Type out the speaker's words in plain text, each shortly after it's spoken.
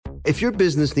If your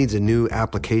business needs a new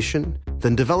application,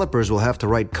 then developers will have to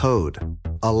write code,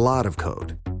 a lot of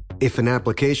code. If an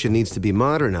application needs to be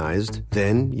modernized,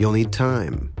 then you'll need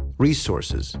time,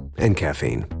 resources, and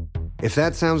caffeine. If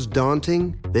that sounds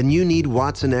daunting, then you need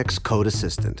Watson X Code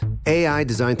Assistant, AI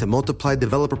designed to multiply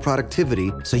developer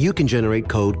productivity so you can generate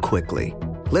code quickly.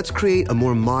 Let's create a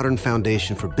more modern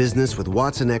foundation for business with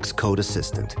Watson X Code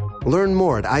Assistant. Learn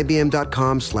more at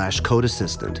ibm.com/code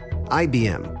assistant.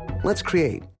 IBM. Let's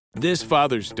create. This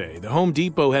Father's Day, the Home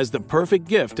Depot has the perfect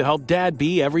gift to help Dad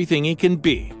be everything he can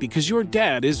be, because your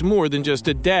dad is more than just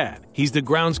a dad. He's the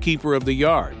groundskeeper of the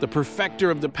yard, the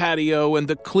perfecter of the patio, and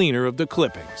the cleaner of the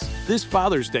clippings. This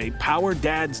Father's Day, power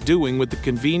Dad's doing with the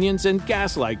convenience and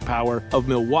gas-like power of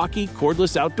Milwaukee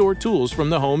cordless outdoor tools from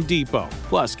the Home Depot.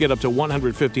 Plus, get up to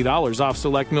 $150 off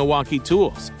select Milwaukee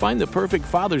tools. Find the perfect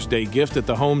Father's Day gift at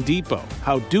the Home Depot.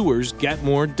 How doers get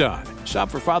more done. Shop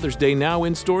for Father's Day now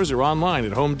in stores or online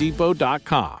at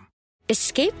homedepot.com.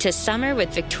 Escape to summer with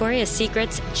Victoria's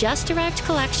Secret's just-arrived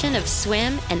collection of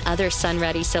swim and other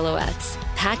sun-ready silhouettes.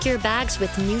 Pack your bags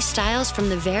with new styles from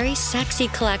the Very Sexy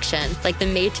collection, like the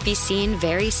made-to-be-seen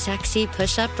Very Sexy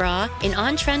push-up bra in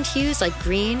on-trend hues like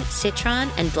green, citron,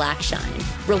 and black shine.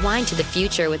 Rewind to the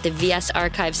future with the VS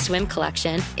Archive swim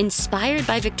collection, inspired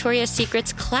by Victoria's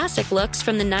Secret's classic looks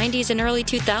from the 90s and early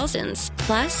 2000s.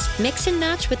 Plus, mix and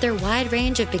match with their wide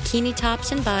range of bikini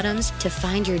tops and bottoms to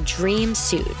find your dream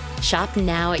suit. Shop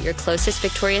now at your closest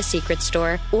Victoria's Secret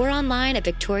store or online at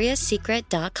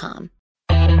victoriassecret.com.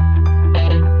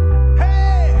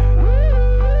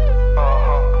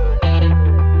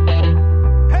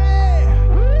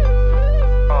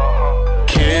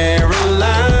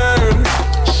 Caroline,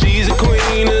 she's a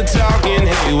queen of talking.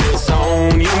 Hey, what's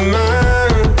on your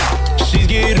mind? She's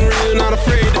getting real, not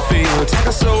afraid to feel.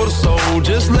 Talking soul to soul,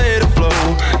 just let it flow.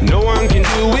 No one can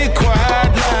do it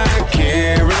quite like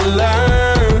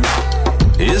Caroline.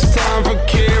 It's time for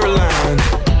Caroline.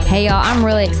 Hey y'all, I'm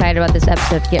really excited about this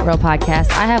episode of Get Real Podcast.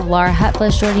 I have Laura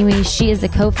Hutfliss joining me. She is the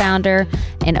co-founder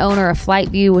and owner of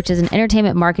FlightView, which is an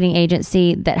entertainment marketing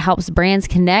agency that helps brands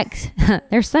connect.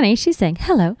 There's Sunny, she's saying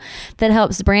hello. That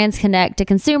helps brands connect to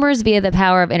consumers via the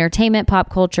power of entertainment,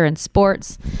 pop culture, and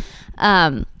sports.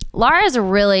 Laura is a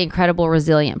really incredible,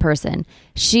 resilient person.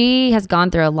 She has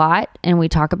gone through a lot, and we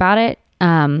talk about it.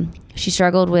 She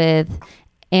struggled with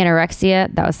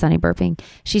anorexia. That was Sunny burping.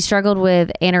 She struggled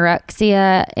with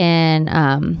anorexia in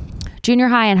junior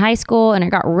high and high school, and it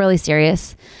got really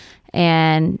serious,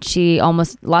 and she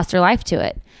almost lost her life to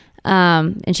it.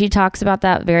 And she talks about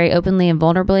that very openly and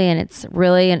vulnerably, and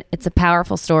it's a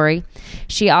powerful story.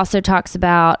 She also talks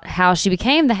about how she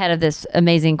became the head of this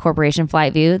amazing corporation,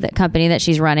 FlightView, that company that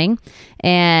she's running,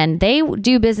 and they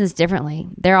do business differently.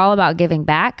 They're all about giving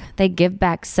back. They give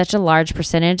back such a large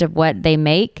percentage of what they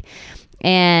make,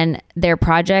 and their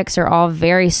projects are all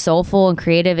very soulful and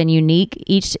creative and unique.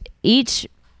 Each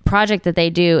project that they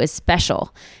do is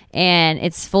special, and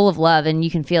it's full of love, and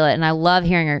you can feel it. And I love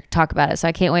hearing her talk about it. So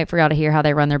I can't wait for y'all to hear how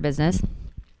they run their business.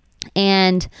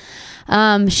 And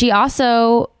she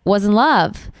also was in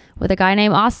love with a guy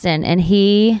named Austin, and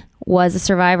he was a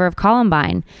survivor of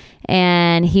Columbine.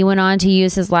 And he went on to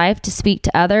use his life to speak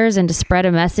to others and to spread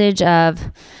a message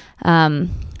of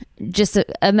just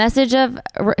a message of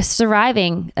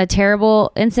surviving a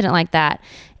terrible incident like that.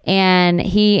 And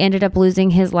he ended up losing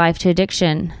his life to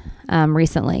addiction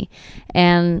recently.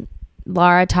 And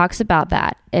Laura talks about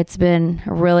that. It's been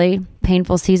a really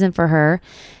painful season for her.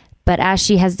 But as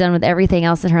she has done with everything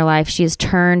else in her life, she has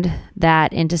turned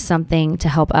that into something to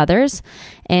help others.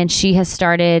 And she has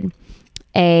started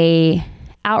a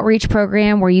outreach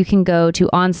program where you can go to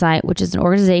Onsite, which is an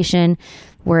organization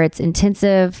where it's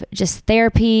intensive, just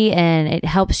therapy, and it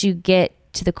helps you get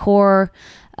to the core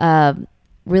of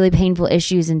really painful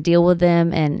issues and deal with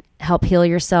them and help heal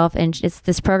yourself. And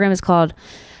this program is called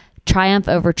Triumph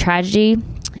Over Tragedy,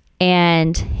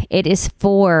 and it is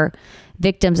for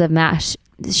victims of mass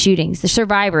shootings, the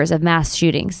survivors of mass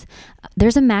shootings.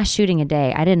 There's a mass shooting a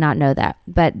day. I did not know that.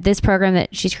 But this program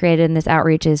that she's created in this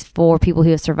outreach is for people who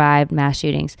have survived mass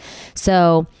shootings.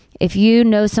 So if you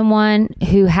know someone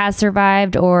who has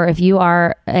survived, or if you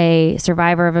are a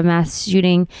survivor of a mass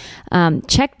shooting,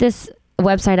 check this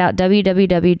website out,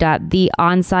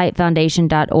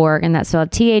 www.theonsitefoundation.org, and that's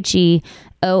spelled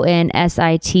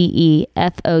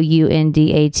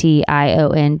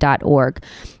THEONSITEFOUNDATION.org,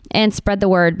 and spread the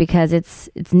word, because it's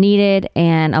needed,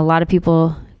 and a lot of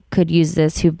people could use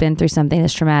this who've been through something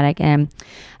that's traumatic. And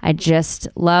I just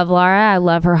love Laura. I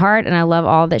love her heart, and I love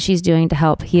all that she's doing to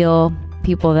help heal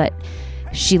people that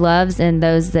she loves and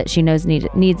those that she knows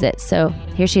needs it. So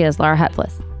here she is, Laura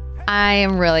Hutfliss. I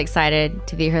am really excited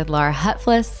to be here with Laura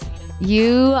Hutfliss.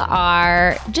 You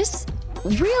are just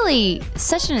really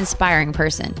such an inspiring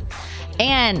person.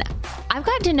 And I've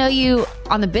gotten to know you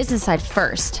on the business side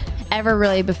first, ever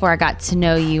really before I got to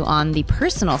know you on the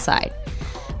personal side,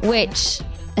 which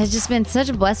has just been such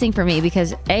a blessing for me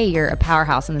because A, you're a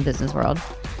powerhouse in the business world.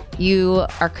 You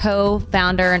are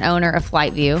co-founder and owner of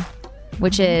FlightView,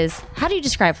 which is, how do you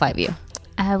describe FlightView?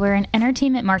 We're an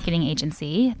entertainment marketing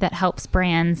agency that helps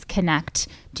brands connect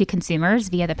to consumers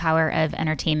via the power of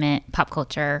entertainment, pop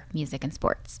culture, music, and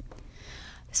sports.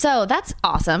 So that's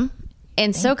awesome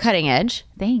and so cutting edge.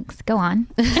 Thanks. Go on.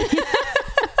 But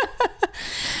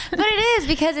it is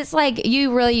because it's like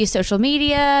you really use social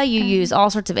media, you use all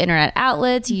sorts of internet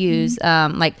outlets, you use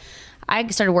like I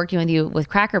started working with you with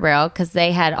Cracker Barrel because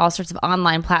they had all sorts of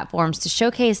online platforms to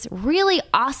showcase really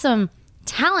awesome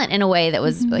talent in a way that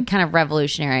was like kind of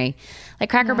revolutionary. Like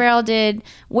Cracker Barrel did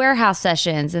warehouse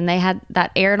sessions and they had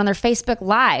that aired on their Facebook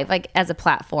Live, like as a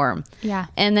platform. Yeah.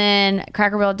 And then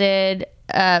Cracker Barrel did,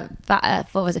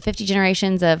 what was it, 50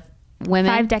 generations of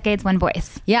women? 5 decades, 1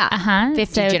 voice. Yeah. 50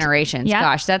 So, generations. yeah.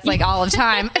 Gosh, that's like all of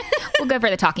time. We'll go for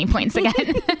the talking points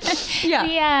again.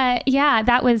 Yeah. Yeah.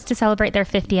 That was to celebrate their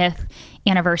 50th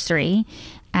anniversary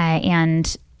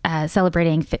and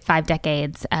celebrating 5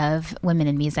 decades of women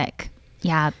in music.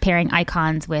 Yeah, pairing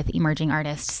icons with emerging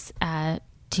artists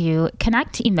to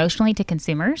connect emotionally to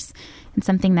consumers. And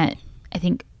something that I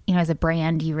think, as a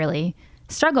brand, you really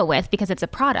struggle with because it's a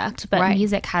product, but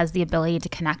music has the ability to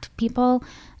connect people,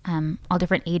 all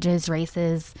different ages,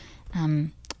 races,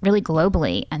 really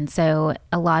globally. And so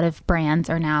a lot of brands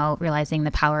are now realizing the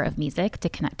power of music to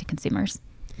connect to consumers.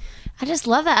 I just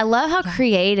love that. I love how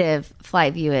creative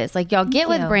FlightView is. Like y'all get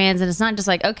with brands and it's not just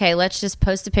like, okay, let's just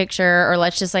post a picture or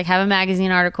let's just like have a magazine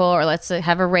article or let's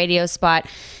have a radio spot.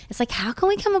 It's like, how can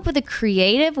we come up with a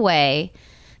creative way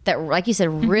that, like you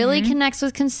said, really connects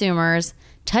with consumers,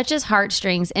 touches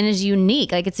heartstrings and is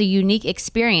unique. Like it's a unique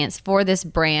experience for this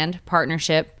brand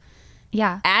partnership.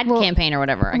 Ad campaign or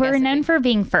whatever. We're known for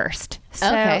being first. So,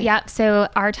 so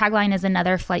our tagline is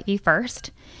another FlightView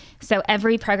first. So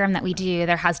every program that we do,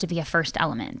 there has to be a first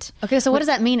element. Okay, so what does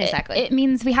that mean exactly? It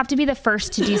means we have to be the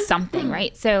first to do something,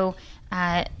 right? So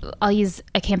I'll use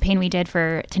a campaign we did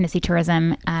for Tennessee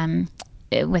Tourism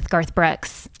with Garth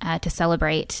Brooks to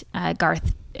celebrate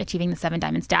Garth achieving the 7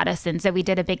 Diamond status. And so we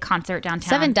did a big concert downtown.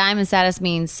 7 Diamond status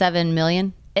means 7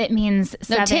 million? It means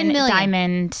 7 10 million.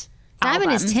 Diamond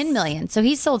Diamond albums. is 10 million. So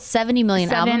he sold 70 million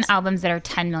 7 albums that are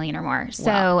 10 million or more.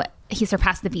 So Wow. he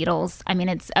surpassed the Beatles. I mean,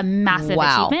 it's a massive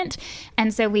achievement.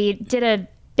 And so we did a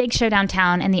big show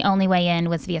downtown and the only way in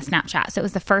was via Snapchat. So it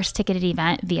was the first ticketed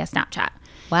event via Snapchat.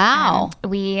 Wow.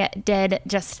 We did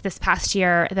just this past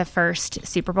year, the first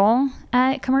Super Bowl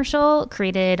commercial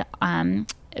created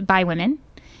by women,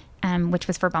 which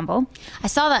was for Bumble. I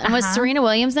saw that. And was Serena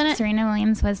Williams in it? Serena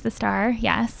Williams was the star.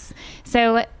 Yes.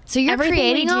 So you're everything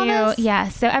creating we do, all this? Yeah.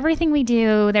 So everything we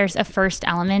do, there's a first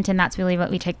element, and that's really what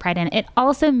we take pride in. It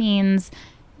also means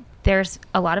there's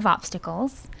a lot of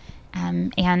obstacles.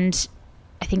 And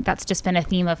I think that's just been a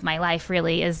theme of my life,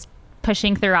 really, is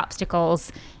pushing through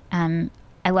obstacles.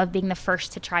 I love being the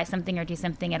first to try something or do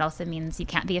something. It also means you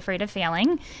can't be afraid of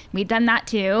failing. We've done that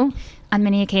too on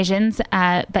many occasions,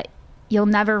 but you'll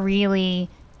never really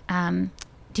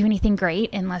do anything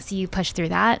great unless you push through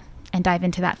that and dive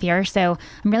into that fear. So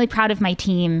I'm really proud of my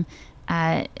team.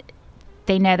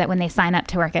 They know that when they sign up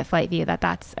to work at FlightView,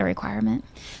 that's a requirement.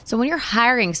 So when you're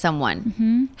hiring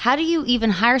someone, how do you even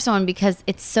hire someone? Because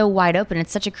it's so wide open.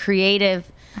 It's such a creative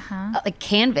like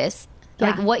canvas.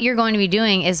 Like what you're going to be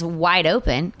doing is wide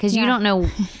open because you don't know,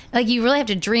 like you really have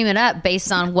to dream it up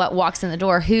based on what walks in the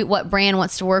door, what brand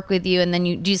wants to work with you. And then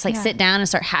you just like sit down and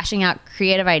start hashing out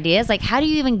creative ideas. Like how do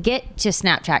you even get to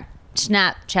Snapchat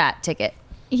ticket?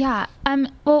 Yeah.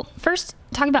 Well, first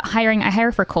talking about hiring, I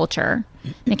hire for culture,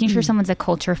 making sure someone's a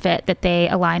culture fit, that they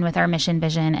align with our mission,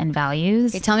 vision, and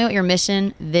values. Okay, tell me what your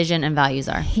mission, vision, and values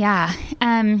are. Yeah.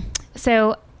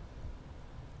 So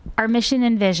our mission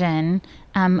and vision,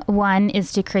 one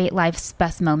is to create life's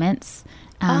best moments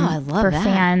I love for that.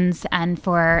 fans and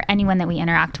for anyone that we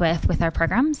interact with our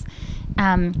programs.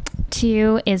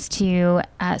 2 is to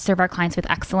serve our clients with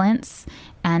excellence,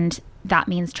 and that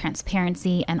means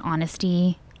transparency and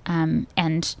honesty.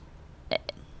 And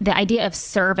the idea of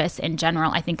service in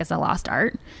general, I think, is a lost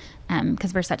art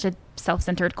because we're such a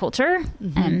self-centered culture.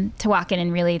 To walk in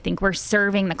and really think we're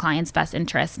serving the client's best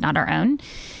interests, not our own.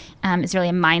 Is really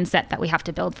a mindset that we have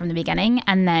to build from the beginning.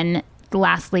 And then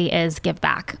lastly is give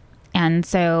back. And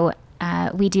so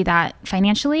we do that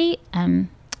financially.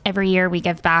 Every year we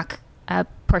give back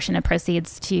portion of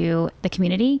proceeds to the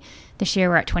community. This year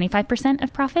we're at 25%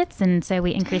 of profits. And so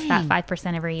we increase that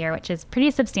 5% every year, which is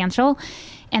pretty substantial.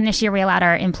 And this year we allowed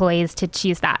our employees to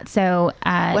choose that. So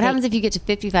what happens if you get to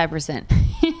 55%?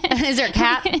 Is there a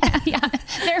cap? Yeah,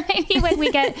 there may be when we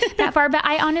get that far. But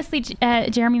I honestly,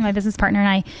 Jeremy, my business partner, and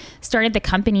I started the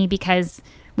company because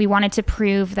we wanted to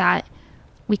prove that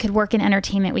we could work in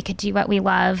entertainment. We could do what we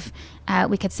love.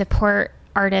 We could support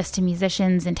artists and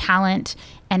musicians and talent,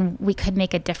 and we could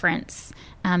make a difference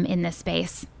in this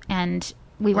space. And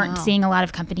we weren't seeing a lot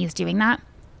of companies doing that.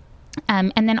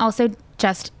 And then also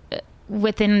just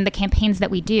within the campaigns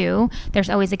that we do, there's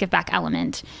always a give back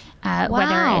element,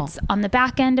 whether it's on the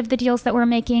back end of the deals that we're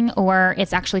making or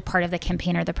it's actually part of the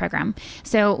campaign or the program.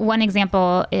 So one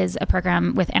example is a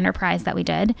program with Enterprise that we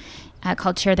did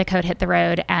called Share the Code, Hit the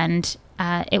Road. And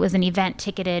it was an event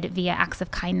ticketed via acts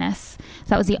of kindness. So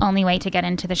that was the only way to get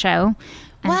into the show.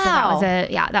 And so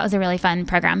that was a really fun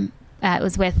program. It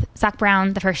was with Zac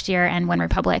Brown the first year and One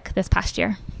Republic this past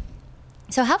year.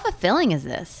 So how fulfilling is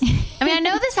this? I mean, I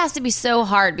know this has to be so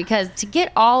hard because to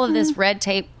get all of this red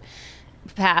tape,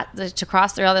 to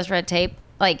cross through all this red tape,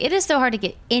 like it is so hard to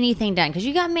get anything done because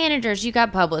you got managers, you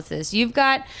got publicists, you've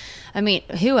got, I mean,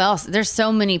 who else? There's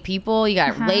so many people. You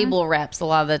got label reps a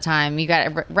lot of the time. You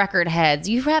got record heads.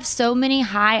 You have so many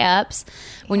high ups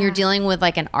when you're dealing with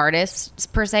like an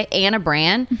artist per se and a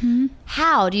brand. Mm-hmm.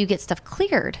 How do you get stuff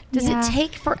cleared? Does it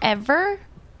take forever?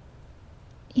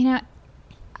 You know,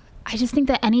 I just think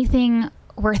that anything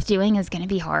worth doing is going to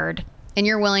be hard. And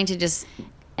you're willing to just...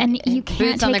 And you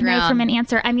can't take no from an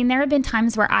answer. I mean, there have been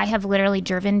times where I have literally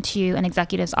driven to an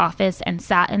executive's office and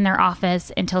sat in their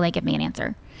office until they give me an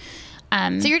answer.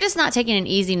 So you're just not taking an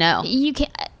easy no. You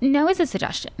can't. No is a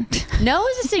suggestion. No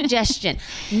is a suggestion.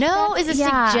 No is a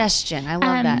suggestion. I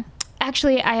love that.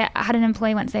 Actually, I had an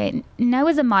employee once say, no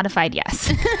is a modified yes.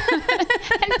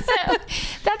 And so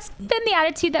that's been the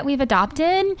attitude that we've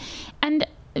adopted. And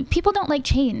people don't like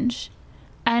change.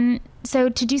 And so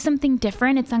to do something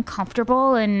different, it's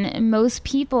uncomfortable. And most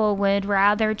people would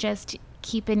rather just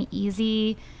keep an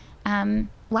easy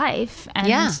life.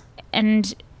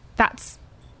 And that's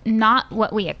not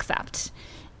what we accept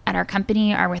at our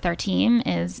company or with our team.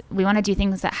 Is we want to do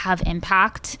things that have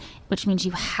impact, which means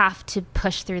you have to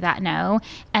push through that no.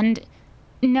 And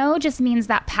no just means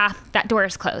that that door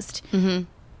is closed. Mm-hmm.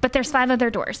 But there's 5 other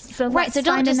doors. So let's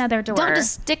find another door. Don't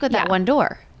just stick with that one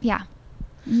door. Yeah.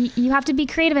 You have to be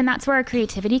creative, and that's where our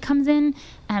creativity comes in.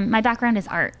 My background is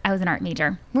art. I was an art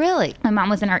major. Really? My mom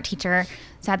was an art teacher,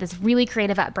 so I had this really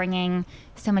creative upbringing.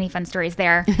 So many fun stories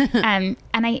there. And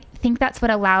I think that's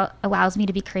what allows me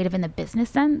to be creative in the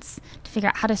business sense, to figure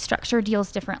out how to structure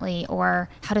deals differently or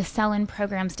how to sell in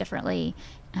programs differently.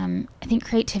 I think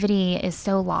creativity is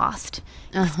so lost,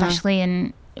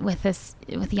 especially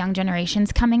with young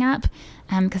generations coming up,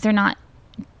 because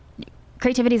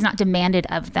creativity is not demanded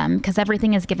of them because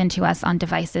everything is given to us on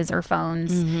devices or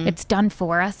phones. Mm-hmm. It's done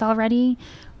for us already.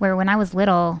 Where when I was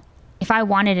little, if I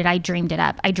wanted it, I dreamed it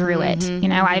up. I drew it. You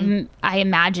know, I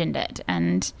imagined it,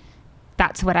 and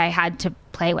that's what I had to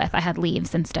play with. I had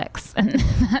leaves and sticks and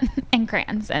and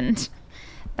crayons, and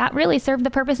that really served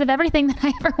the purpose of everything that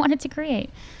I ever wanted to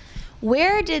create.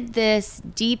 Where did this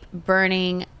deep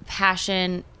burning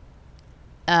passion,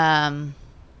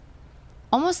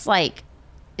 almost like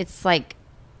it's like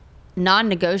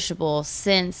non-negotiable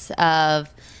sense of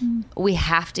we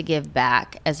have to give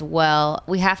back as well.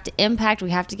 We have to impact, we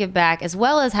have to give back, as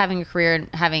well as having a career and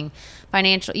having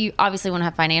financial, you obviously want to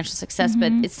have financial success,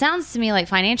 but it sounds to me like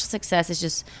financial success is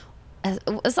just,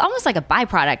 it's almost like a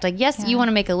byproduct. Like, yes, you want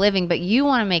to make a living, but you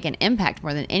want to make an impact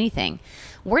more than anything.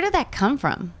 Where did that come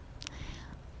from?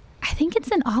 I think it's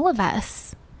in all of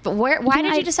us. But why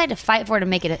did you decide to fight for it, to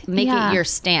make it your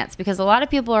stance? Because a lot of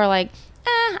people are like,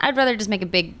 I'd rather just make a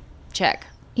big check.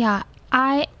 Yeah,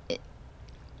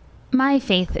 my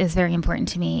faith is very important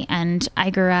to me, and I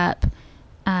grew up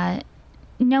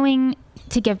knowing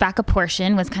to give back a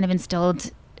portion was kind of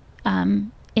instilled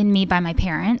in me by my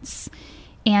parents.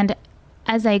 And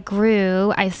as I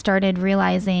grew, I started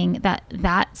realizing that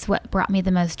that's what brought me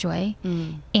the most joy,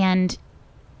 and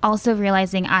also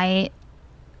realizing I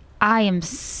am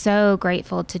so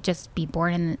grateful to just be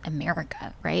born in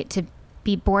America, right? To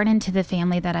be born into the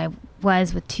family that I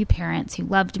was, with 2 parents who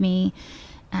loved me.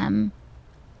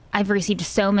 I've received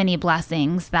so many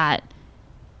blessings that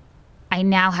I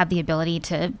now have the ability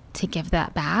to give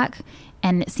that back.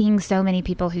 And seeing so many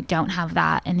people who don't have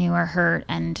that and who are hurt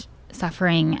and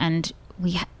suffering, and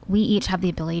we each have the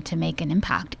ability to make an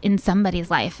impact in somebody's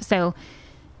life. So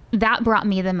that brought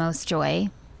me the most joy.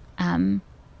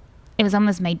 It was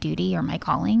almost my duty or my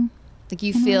calling Like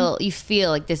you feel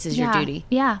like this is your duty.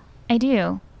 Yeah, I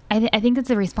do. I think it's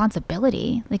a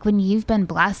responsibility. Like when you've been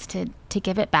blessed to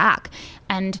give it back.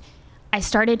 And I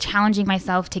started challenging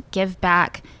myself to give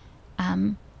back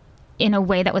in a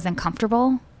way that was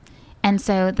uncomfortable. And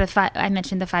so I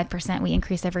mentioned the 5% we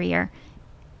increase every year.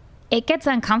 It gets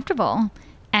uncomfortable.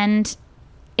 And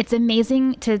it's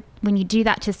amazing when you do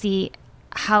that to see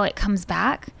how it comes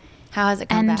back. How has it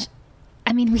come back?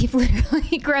 I mean, we've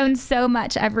literally grown so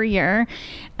much every year.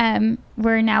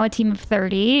 We're now a team of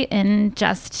 30 in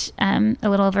just a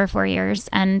little over 4 years.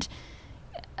 And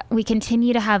we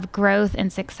continue to have growth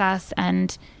and success.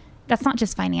 And that's not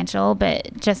just financial,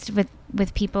 but just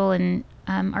with people and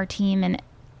our team. And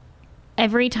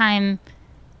every time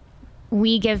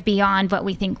we give beyond what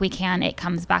we think we can, it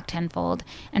comes back tenfold.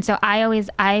 And so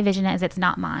I vision it as it's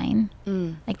not mine.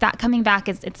 Like that coming back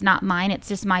it's not mine. It's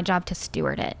just my job to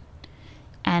steward it.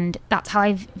 And that's how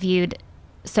I've viewed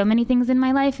so many things in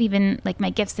my life, even like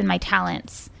my gifts and my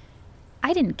talents.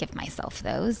 I didn't give myself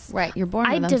those. Right. You're born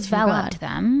with them. I developed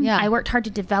them. Yeah. I worked hard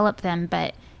to develop them,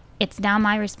 but it's now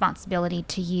my responsibility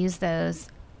to use those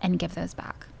and give those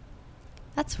back.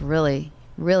 That's really,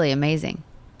 really amazing.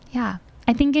 Yeah.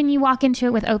 I think when you walk into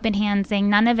it with open hands saying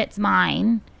none of it's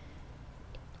mine,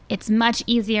 it's much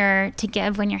easier to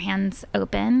give when your hand's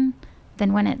open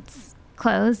than when it's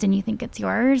closed and you think it's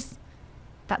yours.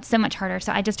 That's so much harder.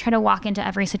 So I just try to walk into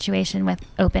every situation with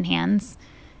open hands,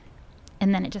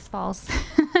 and then it just falls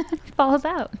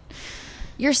out.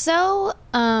 You're so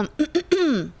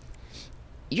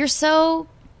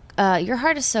your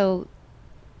heart is so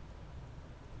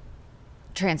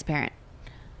transparent.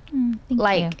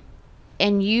 Thank you.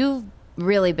 And you've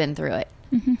really been through it.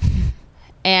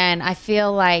 And I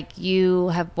feel like you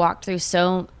have walked through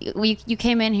you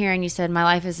came in here and you said, my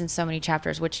life is in so many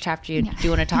chapters. Which chapter do you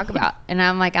want to talk about? And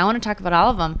I'm like, I want to talk about all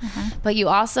of them. But you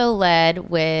also led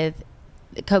with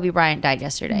Kobe Bryant died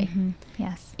yesterday.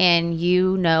 Yes. And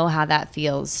you know how that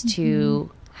feels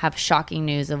to have shocking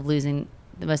news of losing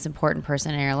the most important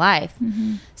person in your life.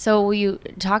 So will you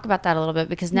talk about that a little bit?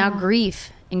 Because now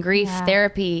grief and grief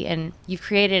therapy, and you've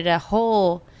created a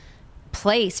whole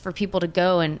place for people to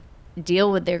go and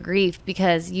deal with their grief,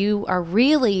 because you are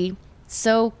really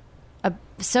so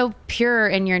pure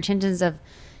in your intentions of,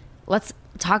 let's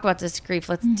talk about this grief,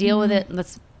 let's deal with it,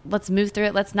 let's move through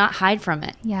it, let's not hide from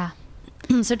it. Yeah.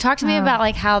 So talk to me about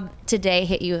like how today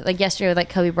hit you, like yesterday with like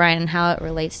Kobe Bryant, and how it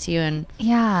relates to you. And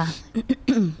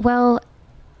well,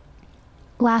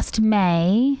 last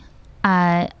May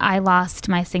I lost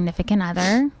my significant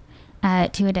other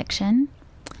to addiction,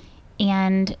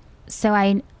 and so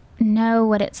I know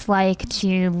what it's like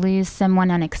to lose someone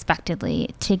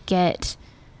unexpectedly, to get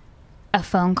a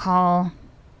phone call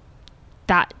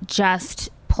that just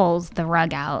pulls the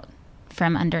rug out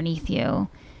from underneath you,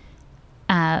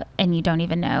 and you don't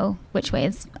even know which way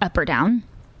is up or down.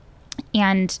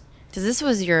 And because this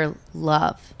was your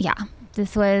love. Yeah,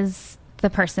 this was the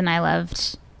person I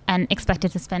loved and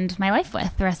expected to spend my life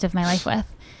with, the rest of my life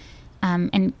with,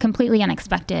 and completely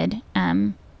unexpected.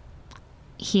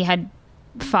 He had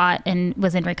fought and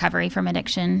was in recovery from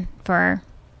addiction for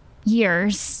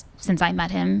years since I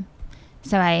met him.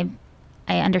 So I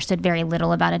understood very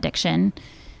little about addiction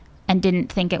and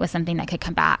didn't think it was something that could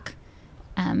come back.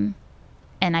 And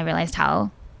I realized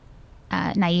how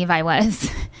naive I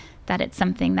was, that it's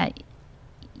something that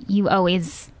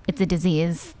it's a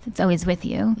disease. It's always with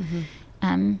you.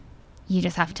 You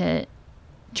just have to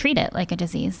treat it like a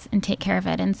disease and take care of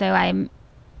it. And so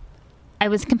I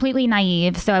was completely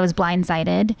naive, so I was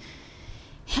blindsided.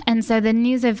 And so the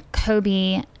news of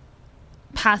Kobe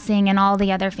passing and all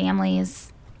the other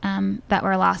families that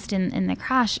were lost in the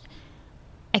crash,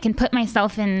 I can put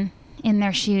myself in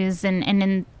their shoes and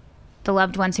in the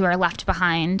loved ones who are left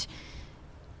behind,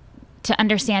 to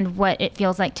understand what it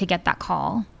feels like to get that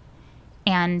call.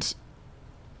 And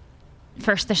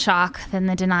first the shock, then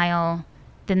the denial,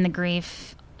 then the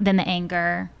grief, then the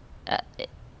anger.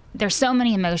 There's so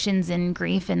many emotions in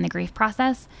grief, in the grief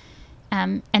process.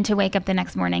 And to wake up the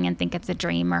next morning and think it's a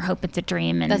dream, or hope it's a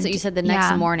dream. And that's what you said, the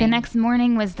next morning. The next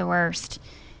morning was the worst.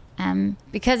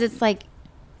 Because it's like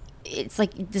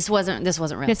this wasn't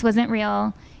real. This wasn't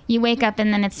real. You wake up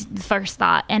and then it's the first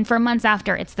thought. And for months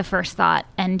after, it's the first thought.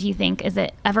 And you think, is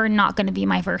it ever not going to be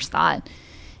my first thought?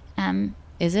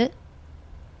 Is it?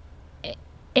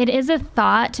 It is a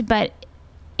thought, but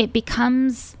it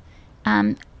becomes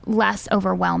less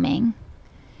overwhelming.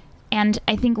 And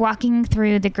I think walking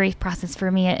through the grief process for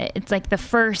me, it's like the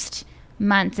first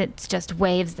months, it's just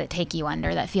waves that take you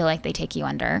under, that feel like they take you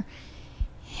under.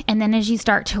 And then as you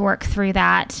start to work through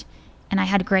that, and I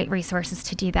had great resources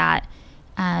to do that,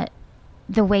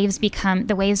 the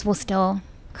waves will still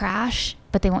crash,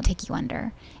 but they won't take you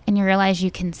under. And you realize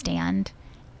you can stand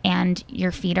and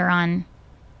your feet are on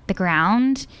the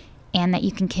ground and that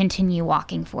you can continue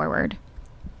walking forward.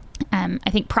 I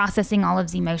think processing all of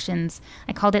these emotions,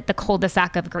 I called it the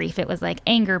cul-de-sac of grief. It was like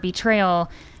anger, betrayal,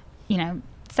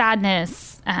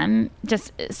 sadness,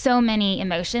 just so many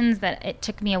emotions that it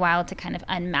took me a while to kind of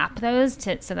unmap those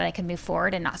so that I could move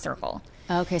forward and not circle.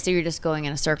 Okay, so you're just going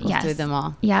in a circle through them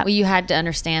all. Yeah. Well, you had to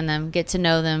understand them, get to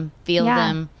know them, feel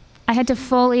them. I had to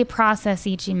fully process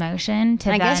each emotion to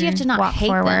then I guess you have to not walk hate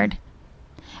forward. them.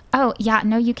 Oh, yeah.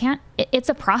 No, you can't. It's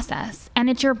a process. And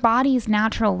it's your body's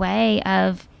natural way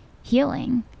of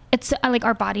healing. It's like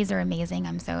our bodies are amazing.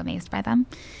 I'm so amazed by them.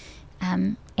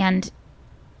 And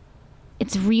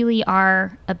it's really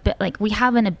we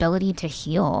have an ability to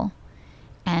heal.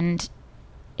 And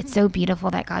it's so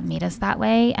beautiful that God made us that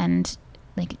way and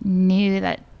knew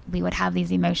that we would have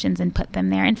these emotions and put them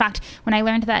there. In fact, when I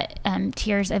learned that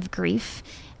tears of grief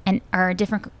are a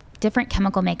different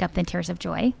chemical makeup than tears of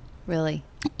joy. Really?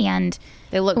 And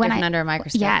they look different under a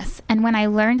microscope. Yes. And when I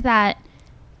learned that,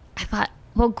 I thought,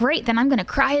 well, great, then I'm going to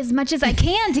cry as much as I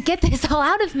can to get this all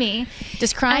out of me.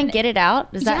 Does crying get it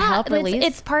out? Does that help release?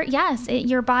 It's part, yes.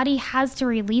 Your body has to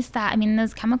release that. I mean,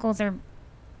 those chemicals are, I'm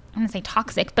going to say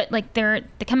toxic, but the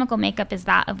chemical makeup is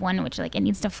that of one which it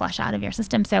needs to flush out of your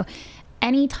system. So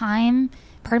anytime,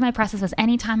 part of my process was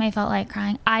anytime I felt like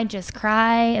crying, I'd just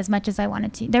cry as much as I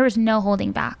wanted to. There was no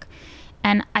holding back.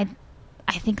 And I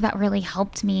think that really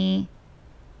helped me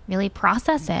really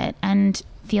process it and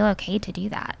feel okay to do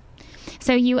that.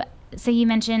 So you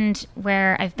mentioned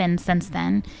where I've been since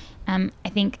then. I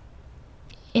think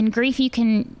in grief you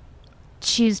can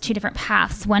choose two different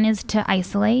paths. One is to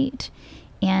isolate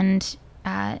and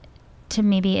to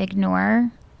maybe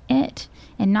ignore it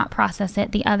and not process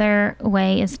it. The other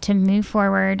way is to move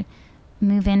forward,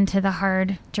 move into the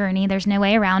hard journey. There's no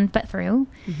way around but through.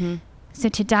 Mm-hmm. So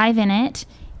to dive in it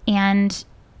and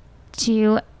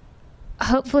to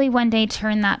hopefully one day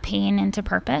turn that pain into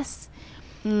purpose.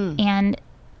 And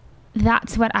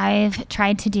that's what I've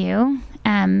tried to do.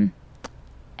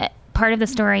 Part of the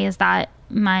story is that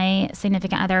my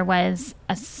significant other was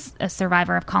a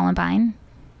survivor of Columbine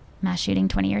mass shooting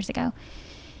 20 years ago.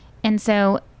 And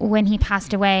so when he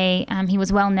passed away, he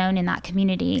was well known in that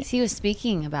community. He was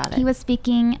speaking about it. He was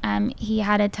speaking. He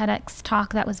had a TEDx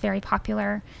talk that was very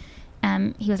popular.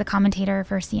 He was a commentator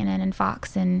for CNN and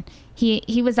Fox, and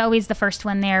he was always the first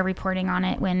one there reporting on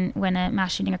it when a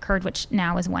mass shooting occurred, which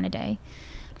now is one a day.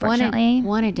 Fortunately,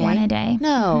 one a day. One a day.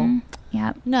 No. Mm-hmm.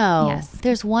 Yep. No. Yes.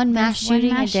 There's one mass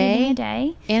shooting a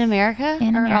day in America.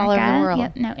 In or America. all over the world.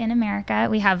 Yep. No, in America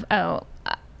we have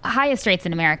highest rates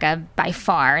in America by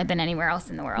far than anywhere else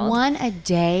in the world. One a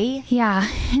day. Yeah,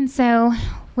 and so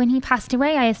when he passed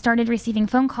away, I started receiving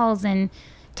phone calls and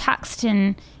text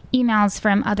and emails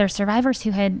from other survivors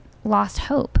who had lost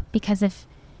hope, because if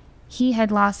he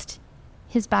had lost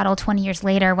his battle 20 years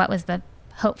later, what was the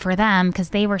hope for them? Because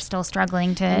they were still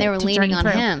struggling and they were leaning on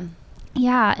him.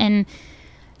 Yeah, and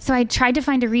so I tried to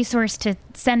find a resource to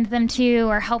send them to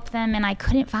or help them, and I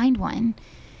couldn't find one.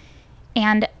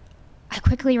 And I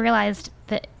quickly realized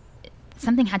that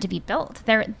something had to be built.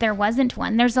 There wasn't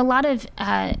one. There's a lot of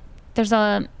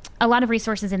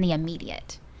resources in the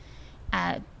immediate.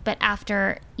 But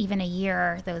after even a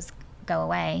year, those go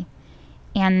away.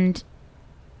 And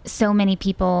so many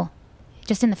people,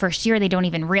 just in the first year, they don't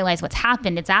even realize what's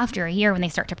happened. It's after a year when they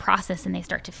start to process and they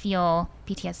start to feel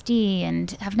PTSD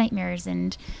and have nightmares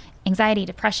and anxiety,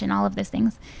 depression, all of those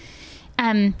things.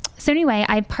 So anyway,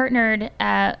 I partnered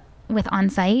with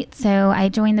Onsite. So I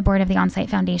joined the board of the Onsite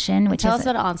Foundation, which Tell us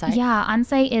about Onsite. Yeah,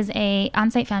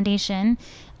 Onsite Foundation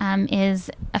is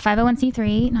a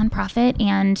 501c3 nonprofit,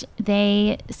 and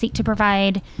they seek to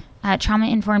provide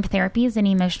trauma-informed therapies and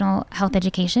emotional health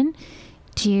education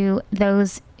to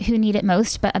those who need it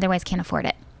most but otherwise can't afford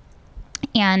it.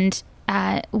 And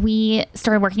we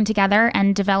started working together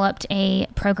and developed a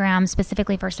program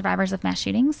specifically for survivors of mass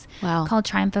shootings called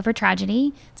Triumph Over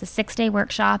Tragedy. It's a 6-day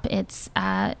workshop. It's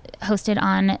hosted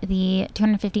on the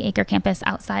 250-acre campus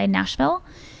outside Nashville.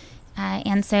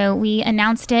 And so we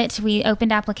announced it. We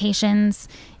opened applications,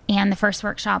 and the first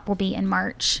workshop will be in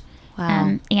March.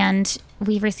 Wow. And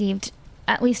we've received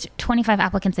at least 25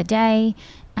 applicants a day.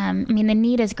 I mean, the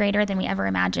need is greater than we ever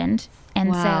imagined.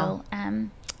 And so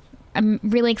I'm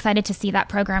really excited to see that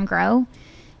program grow.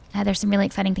 There's some really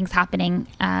exciting things happening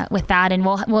with that, and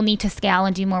we'll need to scale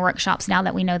and do more workshops now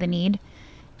that we know the need.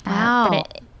 Wow.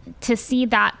 But to see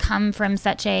that come from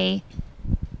such a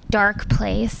dark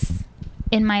place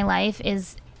in my life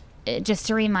is just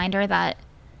a reminder that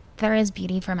there is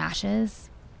beauty from ashes.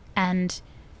 And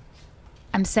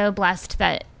I'm so blessed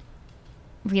that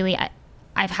really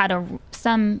I've had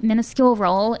some minuscule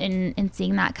role in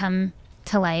seeing that come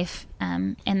to life,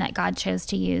 and that God chose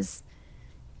to use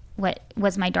what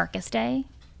was my darkest day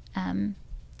and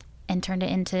turned it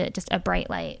into just a bright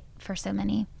light for so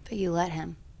many. But you let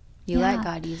him. You let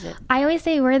God use it. I always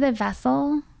say we're the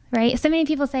vessel, right? So many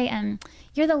people say,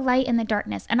 you're the light in the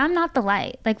darkness. And I'm not the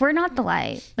light. Like, we're not the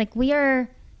light. Like, we are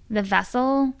the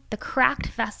vessel, the cracked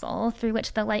vessel through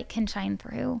which the light can shine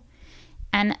through.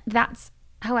 And that's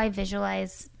how I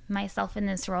visualize myself in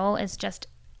this role, is just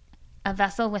a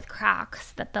vessel with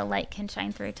cracks that the light can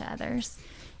shine through to others.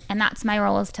 And that's my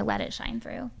role, is to let it shine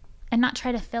through and not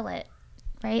try to fill it,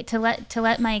 right? To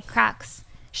let my cracks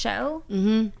show.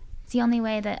 Mm-hmm. It's the only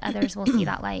way that others will see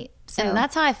that light. So and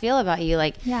that's how I feel about you.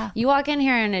 Like, you walk in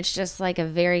here and it's just like a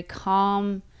very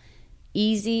calm,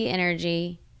 easy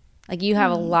energy. Like, you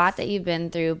have a lot that you've been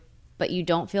through, but you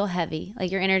don't feel heavy.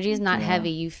 Like, your energy is not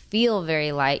heavy. You feel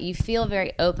very light. You feel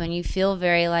very open. You feel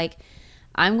very like,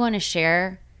 I'm going to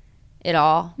share it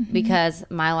all because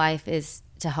my life is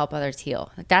to help others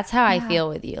heal. Like, that's how I feel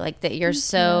with you. Like, that you're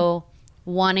so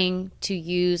wanting to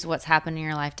use what's happened in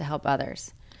your life to help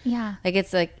others. Yeah. Like,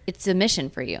 it's a mission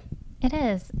for you. It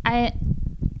is. I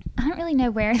don't really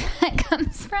know where that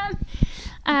comes from.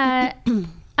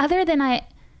 Other than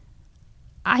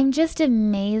I'm just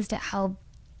amazed at how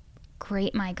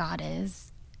great my God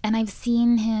is. And I've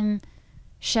seen him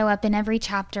show up in every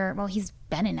chapter. Well, he's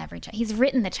been in every chapter. He's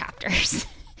written the chapters.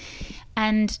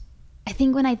 And I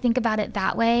think when I think about it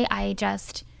that way, I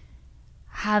just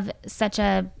have such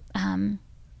a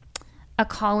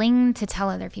calling to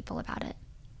tell other people about it.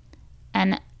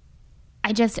 And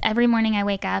every morning I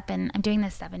wake up and I'm doing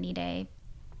this 70-day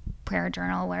prayer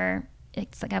journal where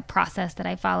it's like a process that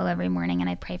I follow every morning, and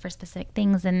I pray for specific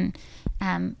things and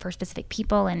for specific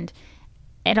people. And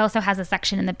it also has a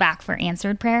section in the back for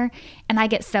answered prayer. And I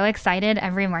get so excited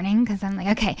every morning because I'm like,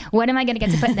 okay, what am I going to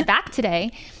get to put in the back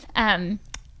today? And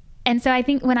so I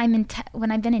think when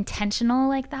I've been intentional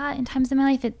like that in times in my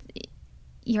life,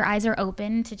 your eyes are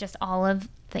open to just all of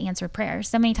the answered prayers.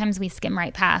 So many times we skim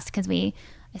right past because I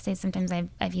say sometimes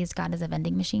I've used God as a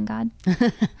vending machine God.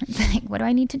 It's like, what do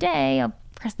I need today? I'll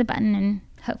press the button and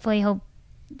hopefully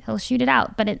he'll shoot it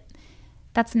out. But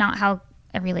that's not how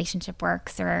a relationship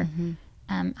works, or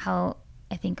how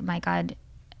I think my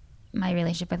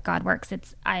relationship with God works.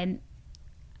 It's I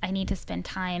need to spend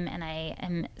time, and I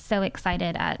am so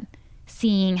excited at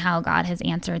seeing how God has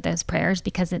answered those prayers,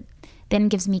 because it then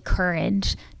gives me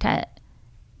courage to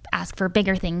ask for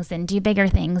bigger things and do bigger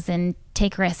things and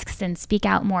take risks and speak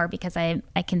out more, because I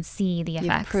can see the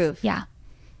effects. Proof. Yeah.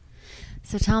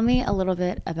 So tell me a little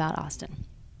bit about Austin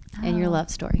and your love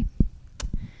story.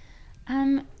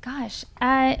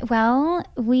 Well,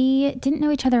 we didn't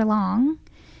know each other long,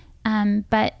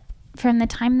 but from the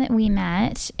time that we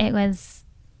met, it was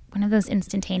one of those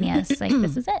instantaneous, like,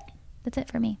 this is it. That's it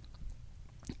for me.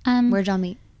 Where'd y'all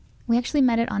meet? We actually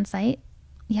met at On-Site.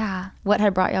 Yeah. What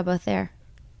had brought y'all both there?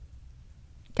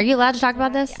 Are you allowed to talk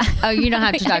about this? Oh, you don't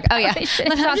have to talk. Oh, yeah.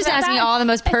 I'm just asking you all the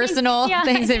most personal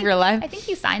things of your life. I think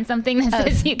you signed something that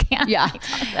says you can't. Yeah.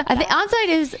 I think On-Site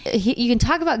is, you can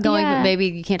talk about going, but maybe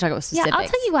you can't talk about specifics. Yeah, I'll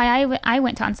tell you why I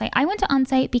went to On-Site. I went to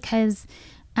On-Site because,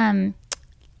 I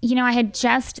had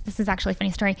this is actually a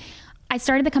funny story. I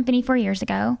started the company 4 years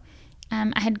ago.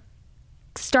 I had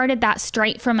started that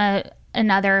straight from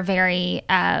another very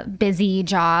busy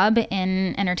job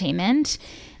in entertainment.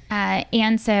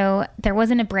 And so there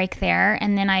wasn't a break there.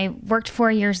 And then I worked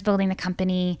 4 years building the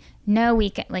company, no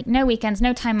weekends,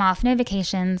 no time off, no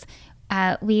vacations.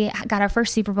 We got our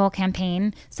first Super Bowl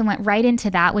campaign. So went right into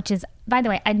that, which is, by the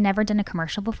way, I'd never done a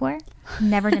commercial before,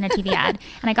 never done a TV ad.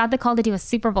 And I got the call to do a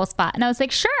Super Bowl spot. And I was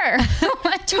like, sure.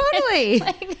 Totally.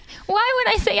 Like, why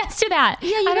would I say yes to that?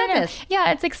 Yeah, you got this.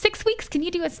 Yeah, it's like 6 weeks. Can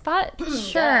you do a spot?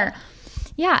 Sure.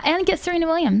 Yeah, and get Serena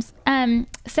Williams.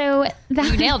 So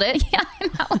that, you nailed it. Yeah,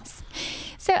 that was.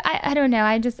 So I don't know.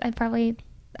 I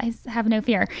have no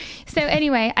fear. So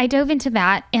anyway, I dove into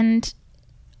that, and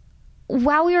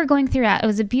while we were going through that, it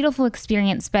was a beautiful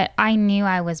experience. But I knew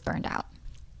I was burned out,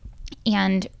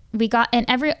 and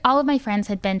all of my friends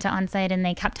had been to On-Site, and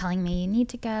they kept telling me, "You need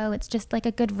to go. It's just like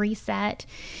a good reset."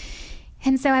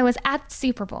 And so I was at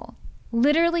Super Bowl,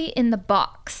 literally in the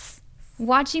box,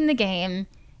 watching the game.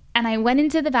 And I went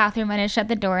into the bathroom and I shut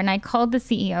the door, and I called the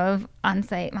CEO of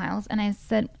On-Site, Miles, and I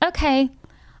said, okay,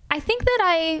 I think that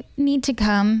I need to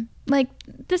come. Like,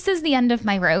 this is the end of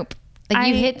my rope. Like,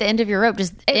 you hit the end of your rope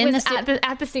just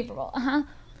at the Super Bowl.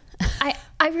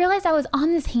 I realized I was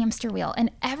on this hamster wheel,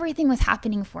 and everything was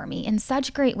happening for me in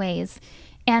such great ways.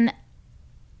 And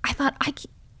I thought,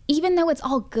 even though it's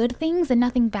all good things and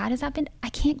nothing bad has happened, I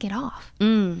can't get off.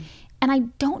 And I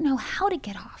don't know how to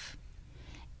get off.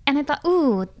 And I thought,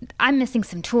 ooh, I'm missing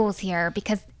some tools here,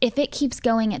 because if it keeps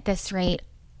going at this rate,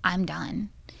 I'm done.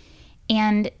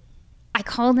 And I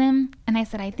called him and I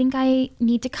said, I think I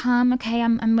need to come. Okay,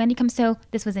 I'm ready to come. So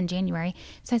this was in January.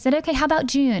 So I said, okay, how about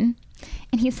June?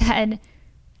 And he said,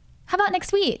 how about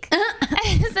next week?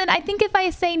 I said, I think if I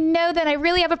say no, then I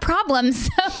really have a problem.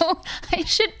 So I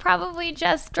should probably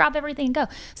just drop everything and go.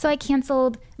 So I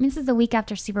canceled. This is a week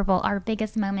after Super Bowl, our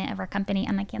biggest moment of our company.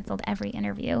 And I canceled every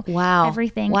interview. Wow.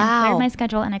 Everything. Wow. And cleared my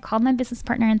schedule. And I called my business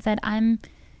partner and said,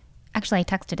 Actually, I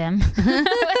texted him.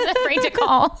 I was afraid to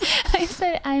call. I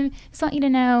said, I just want you to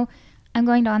know I'm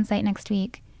going to on-site next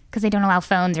week, because they don't allow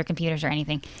phones or computers or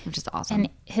anything. Which is awesome. And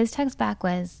his text back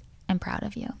was, I'm proud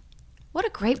of you. What a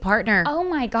great partner. Oh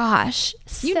my gosh.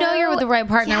 You know you're with the right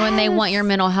partner when they want your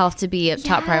mental health to be a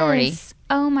top priority.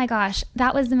 Oh my gosh.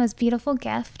 That was the most beautiful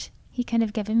gift he could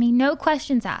have given me. No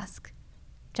questions asked.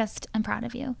 Just, I'm proud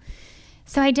of you.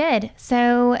 So I did.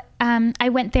 So I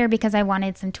went there because I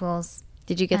wanted some tools.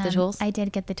 Did you get the tools? I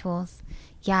did get the tools.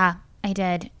 Yeah, I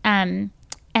did. And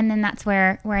then that's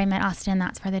where I met Austin.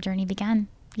 That's where the journey began.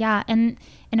 Yeah. And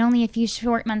only a few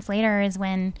short months later is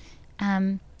when,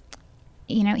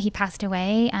 he passed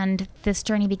away and this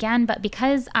journey began. But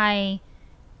because I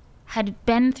had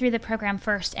been through the program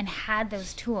first and had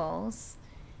those tools,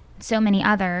 so many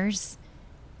others,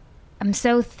 I'm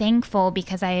so thankful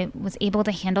because I was able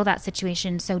to handle that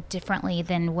situation so differently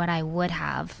than what I would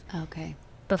have. Okay.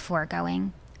 Before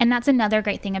going. And that's another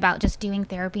great thing about just doing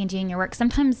therapy and doing your work.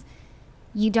 Sometimes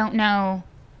you don't know,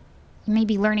 you may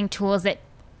be learning tools that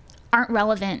aren't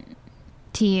relevant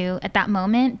to you at that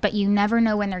moment, but you never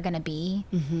know when they're going to be.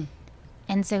 Mm-hmm.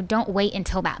 And so don't wait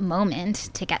until that moment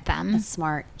to get them. That's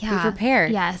smart. Yeah. Be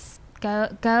prepared. Yes.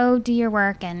 Go do your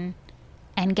work and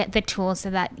get the tools so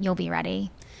that you'll be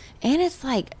ready. And it's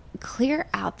like, clear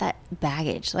out that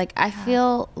baggage. Like, I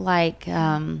feel like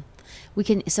we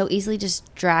can so easily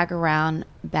just drag around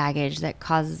baggage that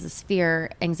causes us fear,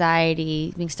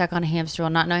 anxiety, being stuck on a hamster wheel,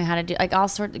 not knowing how to do, like, all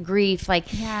sorts of grief.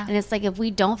 Like, and it's like, if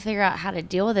we don't figure out how to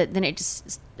deal with it, then it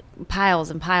just piles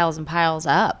and piles and piles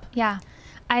up. Yeah.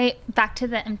 Back to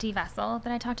the empty vessel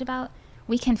that I talked about,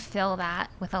 we can fill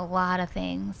that with a lot of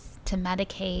things to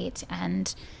medicate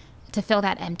and to fill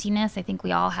that emptiness. I think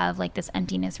we all have like this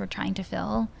emptiness we're trying to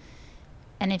fill.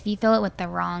 And if you fill it with the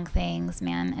wrong things,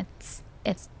 man,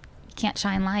 it's can't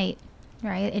shine light,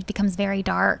 right? It becomes very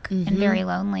dark and very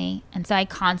lonely. And so I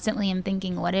constantly am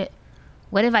thinking, what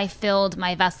have I filled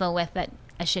my vessel with that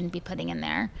I shouldn't be putting in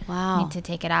there? Wow. I need to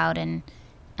take it out. And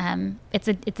it's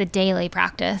a daily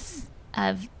practice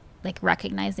of like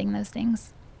recognizing those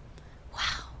things.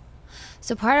 Wow.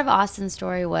 So part of Austin's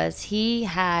story was he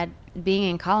had, being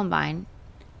in Columbine,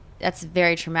 that's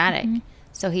very traumatic. Mm-hmm.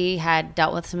 So he had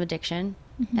dealt with some addiction.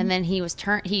 And then he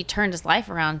turned his life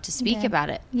around to speak about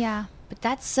it. Yeah. But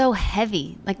that's so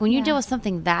heavy. Like, when you deal with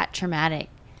something that traumatic.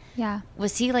 Yeah.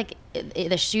 Was he like,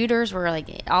 the shooters were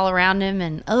like all around him,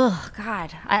 and oh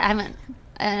God, I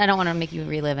don't want to make you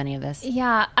relive any of this.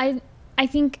 Yeah. I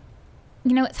think,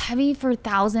 it's heavy for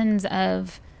thousands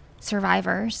of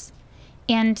survivors.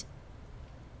 And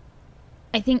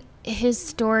I think his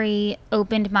story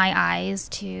opened my eyes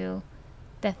to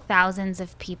the thousands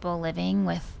of people living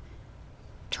with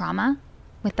trauma,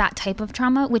 with that type of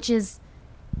trauma, which is,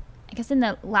 I guess, in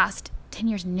the last 10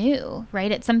 years new, right?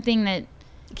 It's something that...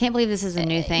 I can't believe this is a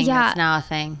new thing. That's now a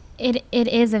thing. It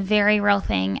is a very real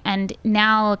thing. And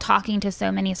now, talking to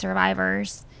so many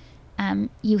survivors,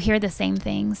 you hear the same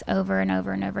things over and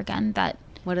over and over again. That...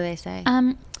 What do they say?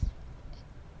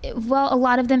 Well, a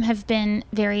lot of them have been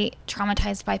very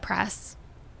traumatized by press.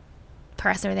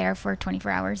 Press are there for 24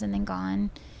 hours and then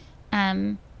gone.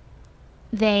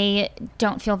 They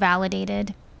don't feel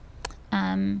validated.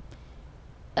 A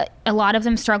lot of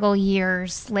them struggle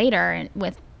years later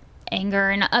with anger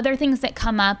and other things that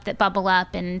come up, that bubble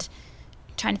up, and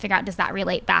trying to figure out, does that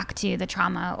relate back to the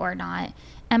trauma or not?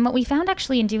 And what we found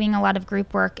actually in doing a lot of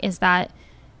group work is that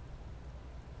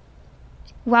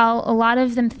while a lot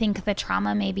of them think the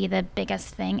trauma may be the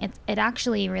biggest thing, it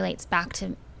actually relates back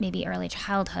to maybe early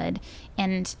childhood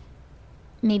and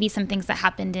maybe some things that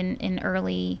happened in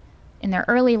their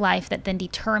early life that then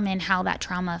determine how that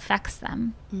trauma affects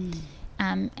them.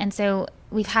 And so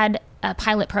we've had a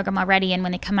pilot program already, and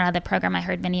when they come out of the program, I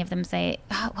heard many of them say,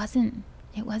 it wasn't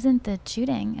the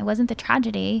shooting, it wasn't the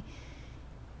tragedy.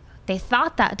 They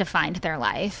thought that defined their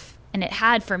life, and it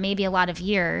had for maybe a lot of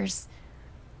years,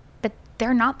 but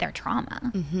they're not their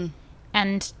trauma.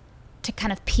 And to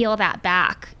kind of peel that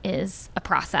back is a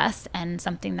process and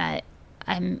something that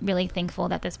I'm really thankful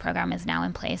that this program is now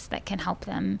in place that can help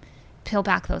them peel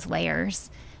back those layers.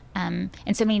 And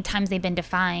so many times they've been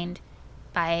defined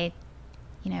by,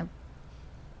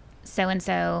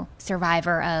 so-and-so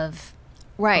survivor of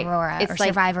Aurora, it's or like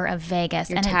survivor of Vegas.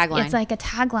 your And tagline. it's like a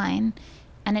tagline,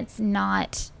 and it's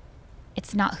not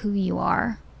who you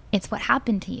are. It's what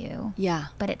happened to you. Yeah.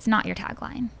 But it's not your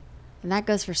tagline. And that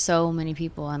goes for so many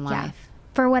people in life. Yeah.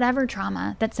 For whatever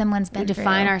trauma that someone's been We through.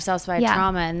 define ourselves by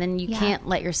trauma, and then you Yeah. can't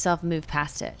let yourself move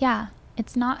past it. Yeah.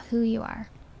 It's not who you are.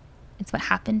 It's what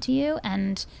happened to you,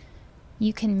 and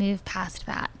you can move past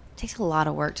that. It takes a lot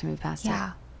of work to move past it.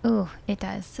 Yeah. Ooh, it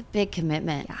does. It's a big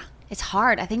commitment. Yeah. It's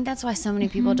hard. I think that's why so many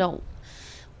people don't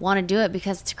want to do it,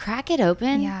 because to crack it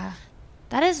open, Yeah.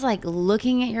 that is like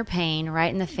looking at your pain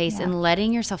right in the face Yeah. and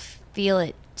letting yourself feel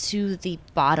it to the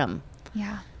bottom.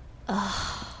 Yeah.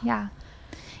 Yeah.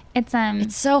 It's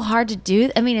It's so hard to do.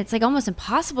 I mean, it's like almost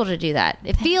impossible to do that.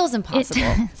 It feels impossible.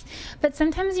 It does. But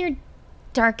sometimes your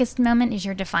darkest moment is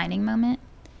your defining moment,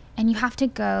 and you have to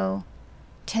go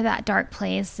to that dark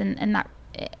place, and that,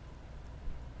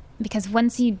 because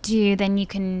once you do, then you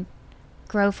can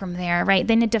grow from there, right?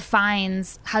 Then it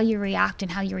defines how you react,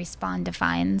 and how you respond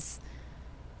defines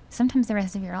sometimes the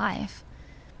rest of your life.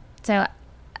 So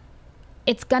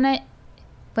it's gonna,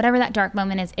 whatever that dark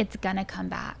moment is, it's gonna come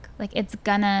back. Like, it's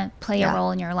gonna play a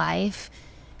role in your life.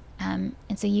 And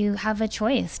so you have a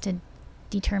choice to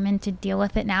determine to deal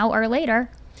with it now or later.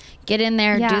 Get in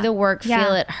there, Yeah. do the work, Yeah.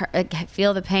 feel it,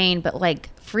 feel the pain, but like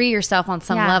free yourself on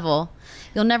some Yeah. level.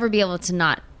 You'll never be able to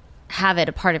not have it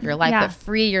a part of your life, Yeah. but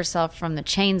free yourself from the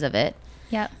chains of it,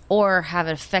 Yep. or have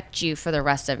it affect you for the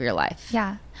rest of your life.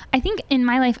 Yeah. I think in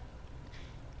my life,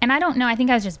 and I don't know, I think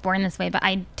I was just born this way, but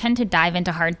I tend to dive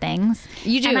into hard things.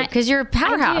 You do, And because you're a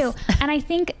powerhouse. I do. And I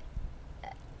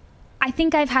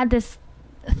think I've had this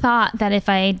thought that if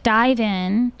I dive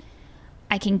in,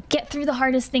 I can get through the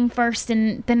hardest thing first,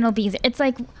 and then it'll be easier. It's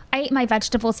like I ate my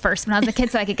vegetables first when I was a kid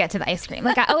so I could get to the ice cream.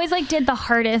 Like, I always did the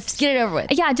hardest. Get it over with.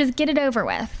 Yeah, just get it over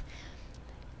with.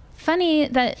 Funny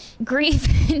that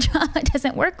grief and trauma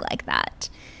doesn't work like that.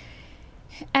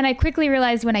 And I quickly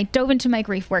realized when I dove into my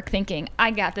grief work thinking,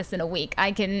 I got this in a week.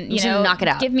 I can, Just knock it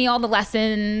out. Give me all the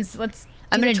lessons. Let's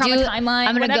I'm do going the to trauma do. timeline.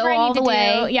 I'm going to whatever go I all need the to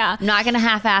way. do. Yeah. I'm not going to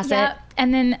half-ass Yep. it.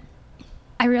 And then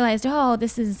I realized,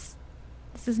 this is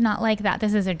not like that.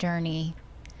 This is a journey.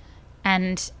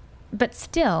 But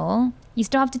still, you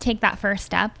still have to take that first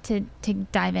step to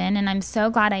dive in. And I'm so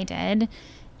glad I did.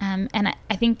 And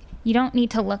I think you don't need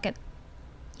to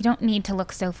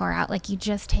look so far out. Like, you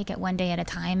just take it one day at a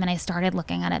time. And I started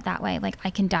looking at it that way. Like, I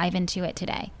can dive into it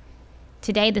today.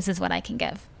 Today, this is what I can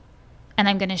give. And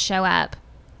I'm going to show up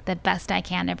the best I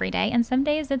can every day. And some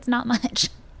days it's not much.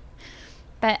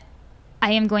 But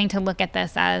I am going to look at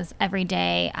this as every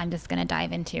day I'm just going to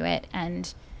dive into it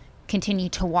and continue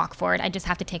to walk forward. I just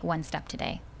have to take one step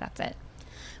today. That's it.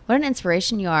 What an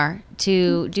inspiration you are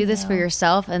to do this for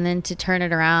yourself, and then to turn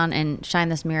it around and shine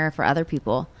this mirror for other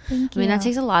people. Thank I mean, that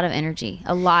you. takes a lot of energy.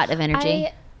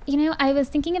 I was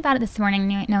thinking about it this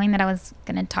morning, knowing that I was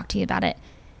going to talk to you about it.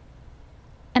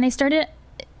 And I started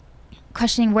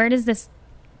questioning, where does this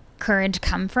courage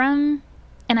come from?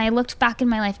 And I looked back in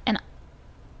my life, and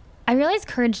I realized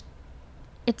courage,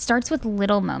 it starts with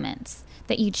little moments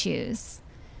that you choose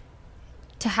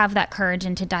to have that courage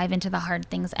and to dive into the hard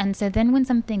things. And so then when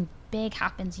something big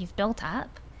happens, you've built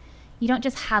up. You don't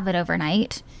just have it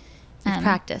overnight. You've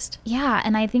practiced. Yeah,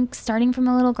 and I think starting from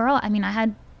a little girl, I mean, I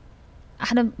had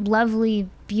a lovely,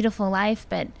 beautiful life,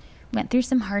 but went through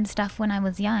some hard stuff when I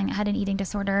was young. I had an eating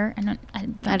disorder, and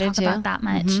I don't talk about that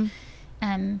much.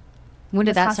 Mm-hmm. When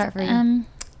did that start for you?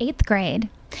 8th grade.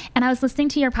 And I was listening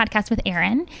to your podcast with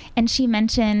Erin, and she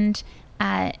mentioned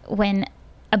when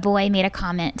a boy made a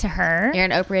comment to her.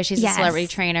 Erin Oprah, she's Yes. a celebrity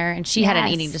trainer, and she had an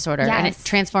eating disorder, and it Yes.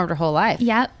 transformed her whole life.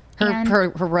 Yep. And- Her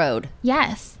road.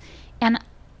 Yes. And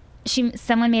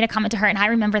someone made a comment to her, and I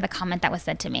remember the comment that was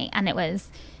said to me, and it was,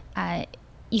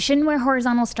 you shouldn't wear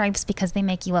horizontal stripes because they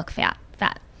make you look fat.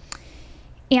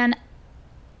 And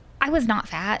I was not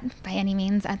fat by any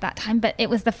means at that time, but it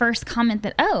was the first comment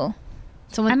that,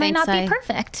 Someone I might thinks not be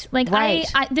perfect. Like, Right.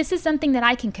 I this is something that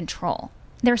I can control.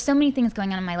 There are so many things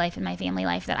going on in my life and my family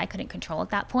life that I couldn't control at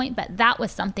that point, but that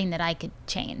was something that I could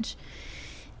change.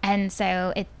 And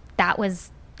so that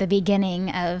was the beginning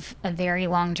of a very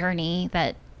long journey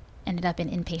that ended up in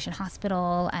inpatient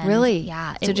hospital. And Really?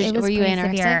 Yeah. So were you pretty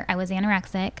anorexic? severe. I was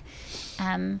anorexic.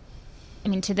 I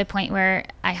mean, to the point where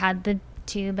I had the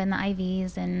tube and the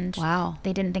IVs, and Wow.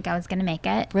 they didn't think I was going to make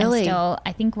it. Really? And still,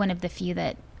 I think one of the few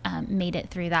that made it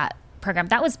through that program.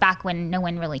 That was back when no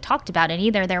one really talked about it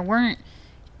either. There weren't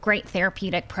great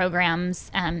therapeutic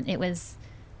programs. It was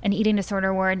an eating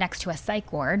disorder ward next to a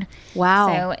psych ward. Wow.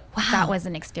 So that was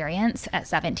an experience at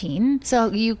 17.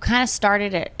 So you kind of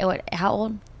started at how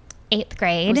old? 8th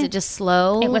grade. Was it just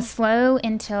slow? It was slow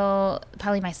until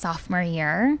probably my sophomore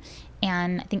year.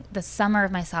 And I think the summer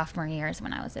of my sophomore year is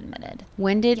when I was admitted.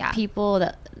 When did people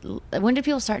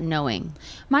start knowing?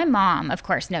 My mom, of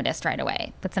course, noticed right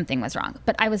away that something was wrong.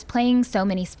 But I was playing so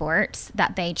many sports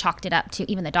that they chalked it up to,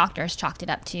 even the doctors chalked it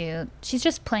up to, she's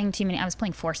just playing too many. I was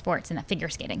playing 4 sports and a figure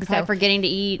skating. So forgetting to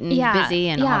eat and busy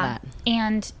and all that.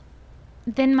 And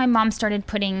then my mom started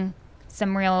putting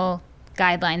some real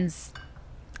guidelines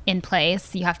in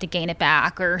place. You have to gain it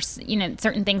back, or,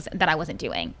 certain things that I wasn't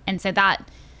doing. And so that...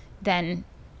 then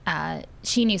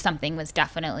she knew something was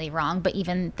definitely wrong, but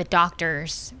even the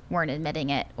doctors weren't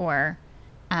admitting it or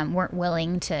weren't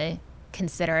willing to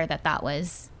consider that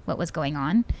was what was going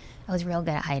on. I was real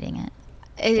good at hiding it.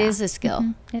 It is a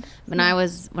skill. Mm-hmm. When I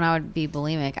would be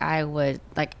bulimic, I would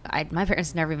my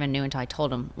parents never even knew until I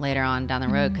told them later on down the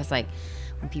road, because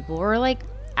when people were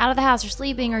out of the house or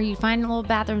sleeping, or you find little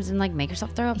bathrooms and make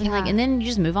yourself throw up and then you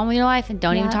just move on with your life and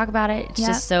don't even talk about it. It's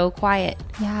just so quiet.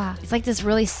 Yeah. It's like this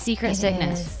really secret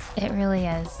sickness. It really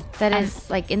is. That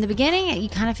is in the beginning, you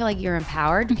kind of feel like you're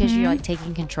empowered because you're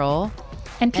taking control.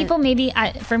 And people for me,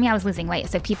 I was losing weight.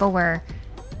 So people were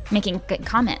making good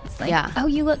comments. Oh,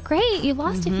 you look great. You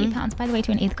lost a few pounds. By the way,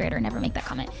 to an 8th grader, never make that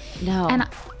comment. No. And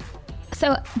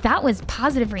so that was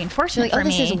positive reinforcement for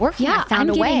me. This is working. Yeah, I found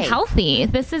a way. I'm getting healthy.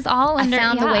 This is all I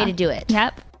found a way to do it.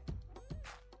 Yep.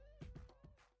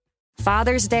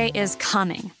 Father's Day is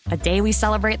coming, a day we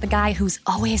celebrate the guy who's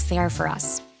always there for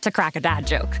us. To crack a dad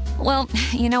joke. Well,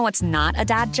 you know what's not a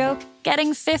dad joke?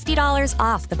 Getting $50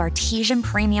 off the Bartesian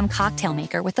Premium Cocktail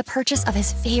Maker with the purchase of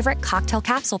his favorite cocktail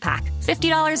capsule pack.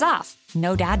 $50 off.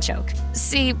 No dad joke.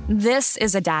 See, this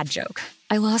is a dad joke.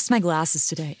 I lost my glasses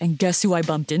today, and guess who I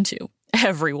bumped into?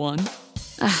 Everyone.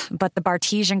 But the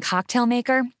Bartesian Cocktail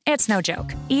Maker, it's no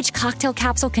joke. Each cocktail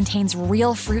capsule contains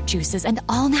real fruit juices and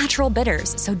all-natural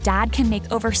bitters, so Dad can make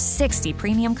over 60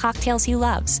 premium cocktails he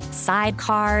loves.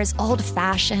 Sidecars, old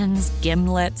fashions,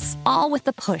 gimlets, all with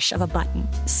the push of a button.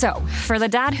 So, for the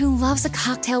dad who loves a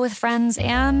cocktail with friends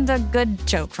and a good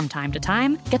joke from time to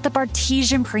time, get the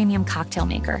Bartesian Premium Cocktail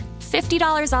Maker.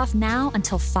 $50 off now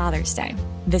until Father's Day.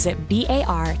 Visit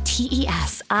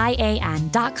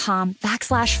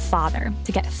BARTESIAN.com/father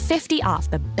to get 50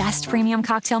 off the best premium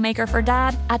cocktail maker for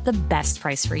dad at the best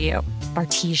price for you.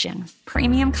 Bartesian.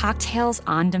 Premium cocktails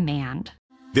on demand.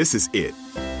 This is it.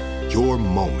 Your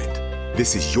moment.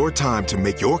 This is your time to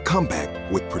make your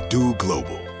comeback with Purdue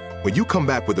Global. When you come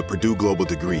back with a Purdue Global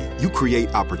degree, you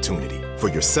create opportunity for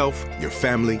yourself, your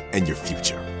family, and your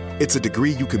future. It's a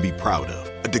degree you can be proud of,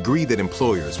 a degree that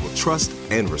employers will trust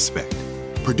and respect.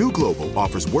 Purdue Global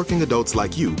offers working adults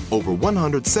like you over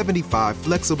 175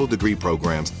 flexible degree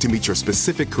programs to meet your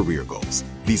specific career goals.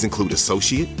 These include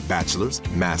associate, bachelor's,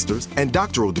 master's, and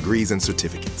doctoral degrees and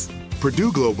certificates.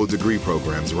 Purdue Global degree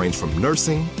programs range from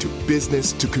nursing to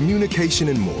business to communication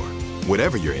and more.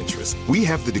 Whatever your interest, we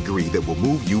have the degree that will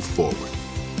move you forward.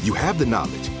 You have the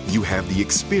knowledge, you have the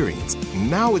experience.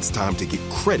 Now it's time to get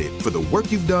credit for the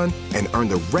work you've done and earn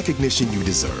the recognition you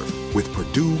deserve with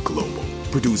Purdue Global,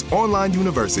 Purdue's online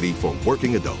university for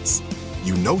working adults.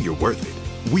 You know you're worth it.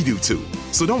 We do too.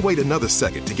 So don't wait another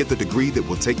second to get the degree that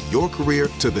will take your career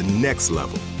to the next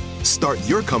level. Start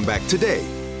your comeback today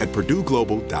at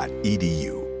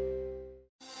purdueglobal.edu.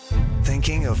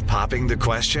 Thinking of popping the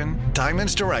question?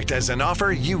 Diamonds Direct has an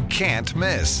offer you can't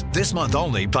miss. This month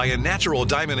only, buy a natural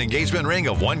diamond engagement ring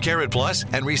of 1 carat plus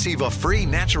and receive a free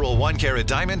natural 1 carat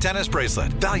diamond tennis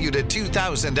bracelet valued at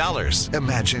 $2,000.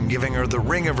 Imagine giving her the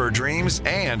ring of her dreams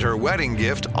and her wedding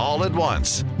gift all at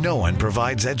once. No one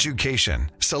provides education,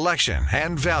 selection,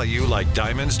 and value like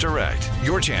Diamonds Direct.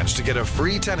 Your chance to get a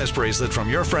free tennis bracelet from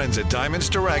your friends at Diamonds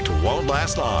Direct won't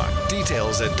last long.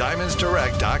 Details at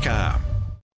diamondsdirect.com.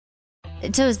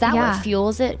 So is that what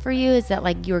fuels it for you? Is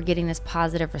that you were getting this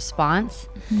positive response?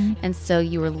 Mm-hmm. And so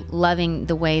you were loving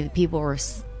the way that people were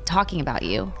talking about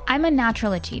you? I'm a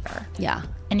natural achiever. Yeah.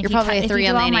 And you're probably a 3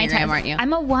 on the Enneagram, aren't you?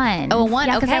 I'm a 1. Oh, a 1.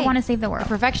 Yeah, because okay. I want to save the world. A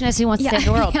perfectionist who wants to save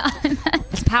the world.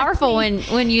 It's powerful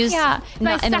when used not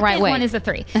in the right way. My second one is a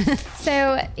 3.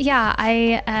 So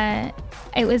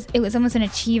it was almost an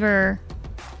achiever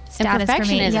status for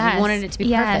me. Yes. You wanted it to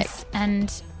be perfect.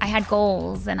 And I had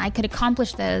goals and I could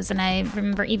accomplish those. And I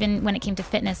remember even when it came to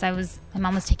fitness, my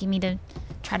mom was taking me to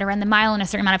try to run the mile in a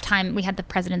certain amount of time. We had the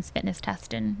President's Fitness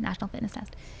Test and National Fitness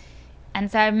Test. And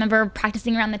so I remember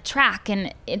practicing around the track,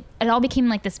 and it all became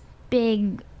like this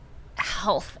big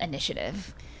health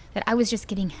initiative that I was just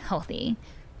getting healthy.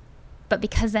 But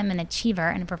because I'm an achiever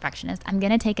and a perfectionist, I'm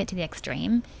going to take it to the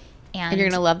extreme. And you're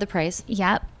going to love the praise.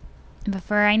 Yep. And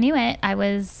before I knew it, I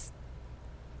was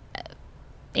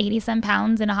 80-some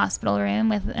pounds in a hospital room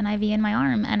with an IV in my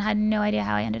arm and had no idea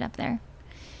how I ended up there.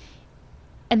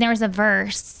 And there was a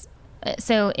verse.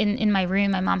 So in my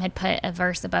room, my mom had put a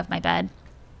verse above my bed.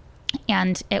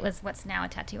 And it was what's now a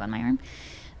tattoo on my arm,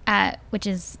 which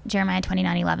is Jeremiah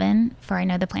 29:11. For I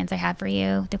know the plans I have for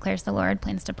you, declares the Lord,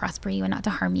 plans to prosper you and not to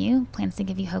harm you, plans to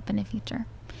give you hope in the future.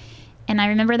 And I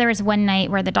remember there was one night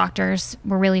where the doctors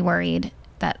were really worried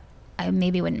that I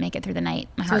maybe wouldn't make it through the night.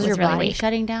 My heart was your really body weak.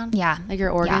 shutting down? Yeah. Like your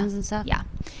organs and stuff? Yeah.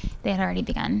 They had already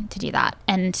begun to do that.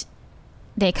 And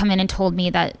they come in and told me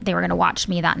that they were going to watch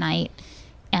me that night.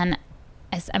 And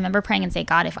I remember praying and say,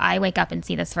 God, if I wake up and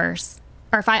see this verse,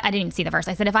 or if I didn't even see the verse,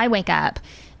 I said, if I wake up,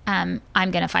 I'm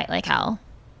going to fight like hell.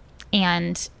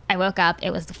 And I woke up,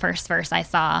 it was the first verse I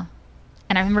saw.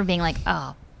 And I remember being like,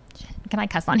 oh, shit, can I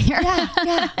cuss on here? Yeah.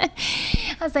 I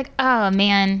was like, oh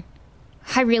man,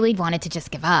 I really wanted to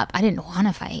just give up. I didn't want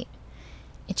to fight.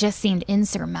 It just seemed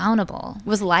insurmountable.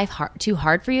 Was life too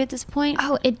hard for you at this point?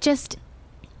 Oh,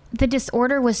 the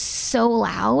disorder was so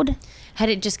loud. Had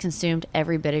it just consumed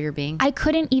every bit of your being? I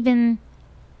couldn't even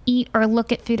eat or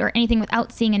look at food or anything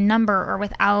without seeing a number or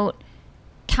without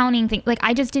counting things. Like,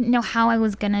 I just didn't know how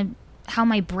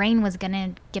my brain was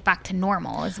gonna get back to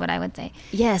normal, is what I would say.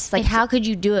 Yes. Like, how could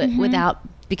you do it without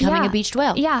becoming a beached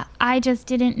whale? Yeah. I just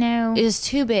didn't know. It was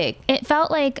too big. It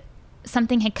felt like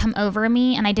something had come over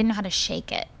me and I didn't know how to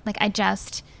shake it. Like, I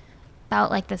just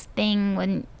felt like this thing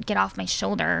wouldn't get off my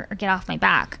shoulder or get off my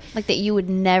back. Like that you would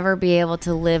never be able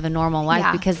to live a normal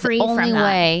life because free the from only that.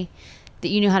 way that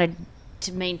you knew how to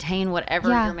maintain whatever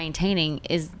Yeah. you're maintaining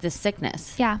is the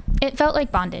sickness. Yeah. It felt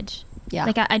like bondage. Yeah.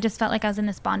 Like, I just felt like I was in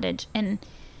this bondage. And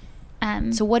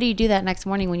so what do you do that next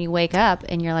morning when you wake up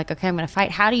and you're like, okay, I'm going to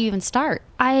fight? How do you even start?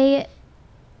 I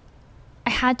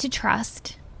had to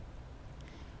trust,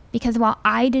 because while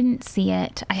I didn't see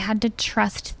it, I had to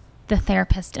trust the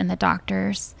therapist and the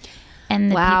doctors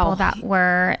and the people that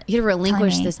were you had to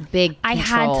relinquish telling me. this big control. I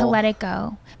had to let it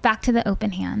go back to the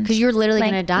open hand, because you're literally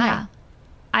going to die. Yeah.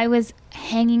 I was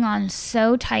hanging on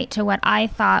so tight to what I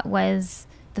thought was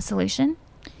the solution,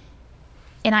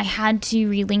 and I had to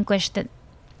relinquish that.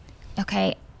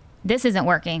 Okay, this isn't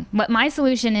working. What my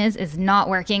solution is not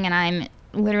working, and I'm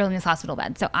literally in this hospital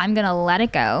bed. So I'm going to let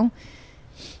it go.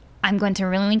 I'm going to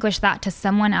relinquish that to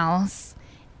someone else,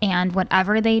 and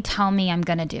whatever they tell me, I'm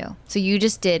going to do. So you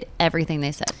just did everything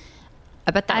they said.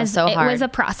 I bet that was so hard. It was a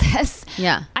process.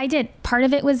 Yeah. I did. Part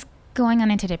of it was going on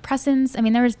antidepressants. I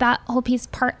mean, there was that whole piece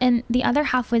and the other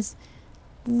half was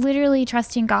literally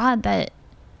trusting God that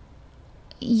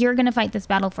you're going to fight this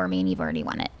battle for me and you've already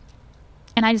won it.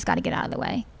 And I just got to get out of the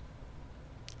way.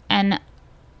 And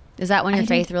is that when your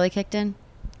faith really kicked in?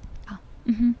 Oh,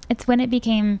 mm-hmm. It's when it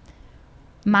became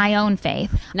my own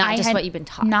faith. Not just what you've been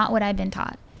taught. Not what I've been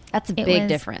taught. That's a big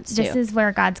difference, too. This is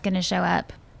where God's going to show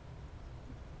up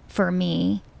for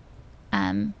me.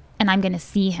 And I'm going to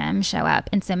see him show up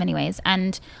in so many ways.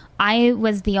 And I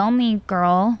was the only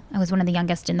girl, I was one of the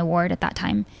youngest in the ward at that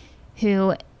time,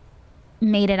 who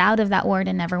made it out of that ward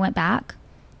and never went back.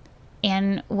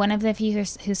 And one of the few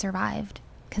who survived,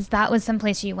 because that was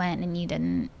someplace you went and you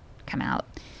didn't come out.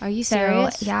 Are you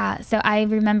serious? So, yeah. So I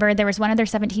remember there was one other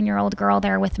 17-year-old girl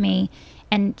there with me,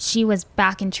 and she was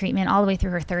back in treatment all the way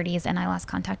through her 30s, and I lost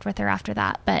contact with her after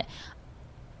that. But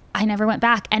I never went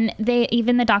back. And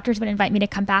even the doctors would invite me to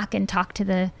come back and talk to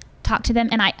them.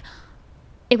 And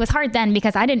it was hard then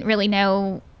because I didn't really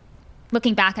know.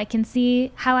 Looking back, I can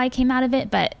see how I came out of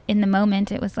it. But in the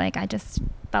moment, it was like I just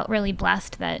felt really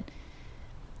blessed that,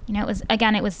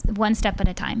 it was one step at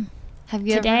a time.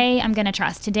 Today, I'm going to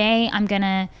trust. Today, I'm going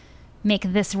to make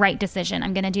this right decision.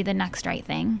 I'm going to do the next right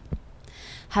thing.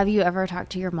 Have you ever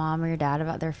talked to your mom or your dad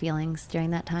about their feelings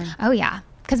during that time? Oh, yeah.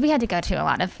 Because we had to go to a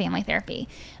lot of family therapy.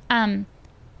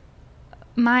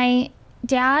 My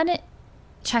dad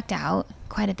checked out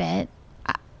quite a bit.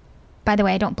 By the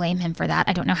way, I don't blame him for that.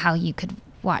 I don't know how you could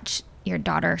watch your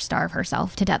daughter starve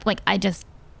herself to death. Like, I just,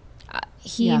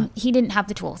 he didn't have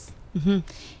the tools.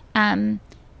 Mm-hmm.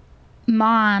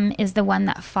 Mom is the one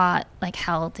that fought like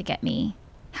hell to get me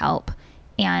help.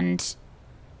 And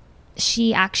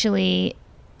she actually,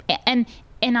 and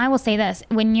I will say this,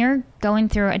 when you're going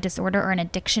through a disorder or an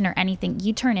addiction or anything,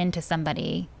 you turn into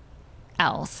somebody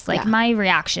else. Like my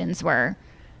reactions were,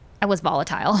 I was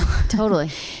volatile.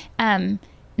 Totally. And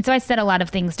so I said a lot of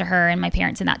things to her and my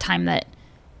parents in that time that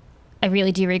I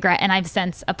really do regret. And I've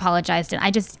since apologized. And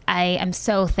I am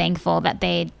so thankful that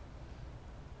they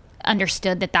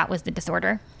understood that was the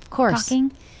disorder. Of course.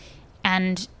 Talking.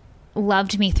 And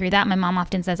loved me through that. My mom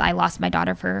often says I lost my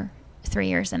daughter for 3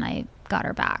 years and I got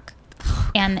her back.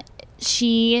 And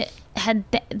she had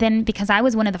then, because I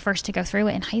was one of the first to go through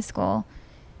it in high school,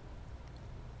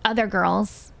 other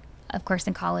girls, of course,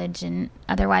 in college and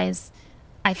otherwise,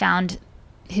 I found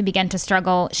who began to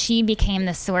struggle, she became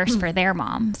the source for their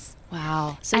moms.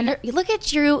 Wow. So look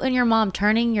at you and your mom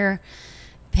turning your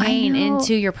pain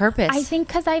into your purpose. I think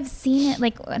because I've seen it,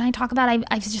 like when I talk about it,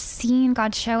 I've just seen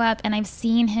God show up, and I've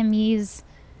seen him use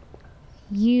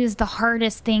the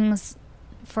hardest things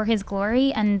for his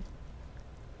glory. And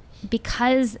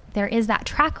because there is that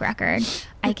track record,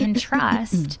 I can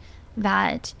trust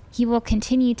that he will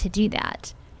continue to do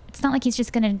that. It's not like he's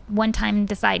just going to one time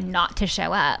decide not to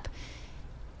show up,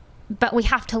 but we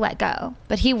have to let go.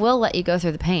 But he will let you go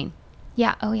through the pain.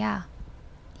 Yeah. Oh yeah.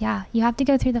 Yeah. You have to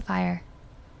go through the fire.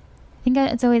 I think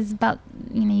it's always about,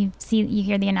 you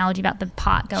hear the analogy about the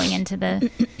pot going into the,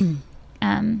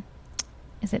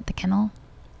 is it the kennel?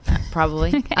 Probably.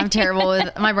 Okay. I'm terrible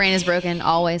with, my brain is broken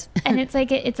always. And it's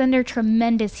like, it's under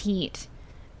tremendous heat,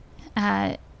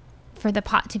 for the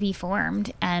pot to be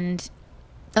formed. And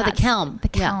the kelm. The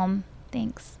kelm. Yeah.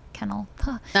 Thanks. Kennel.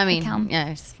 I mean, kelm.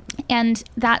 Yes. And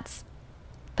that's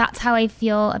how I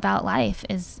feel about life,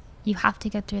 is you have to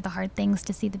go through the hard things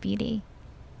to see the beauty.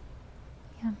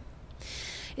 Yeah.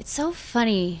 It's so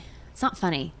funny. It's not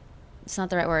funny. It's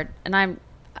not the right word. And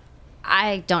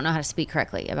I don't know how to speak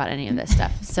correctly about any of this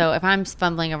stuff. So if I'm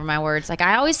fumbling over my words, like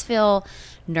I always feel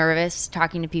nervous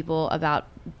talking to people about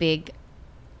big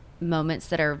moments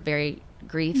that are very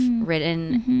grief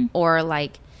ridden, or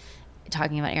like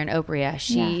talking about Erin Oprea.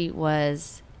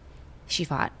 She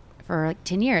fought for like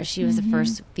 10 years. She was the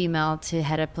first female to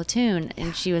head a platoon,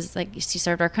 and she was like, she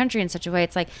served our country in such a way.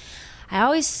 It's like, I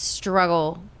always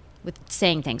struggle with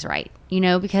saying things right,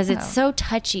 because it's so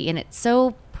touchy and it's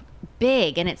so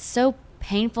big and it's so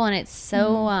painful and it's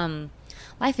so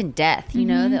life and death,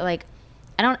 that like,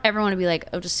 I don't ever want to be like,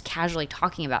 oh, just casually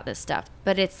talking about this stuff,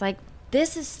 but it's like,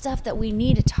 this is stuff that we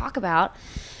need to talk about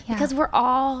because we're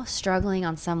all struggling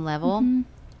on some level. And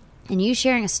you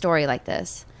sharing a story like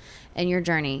this and your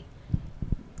journey,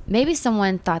 maybe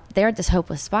someone thought they're at this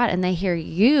hopeless spot and they hear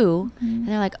you and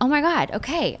they're like, oh my God,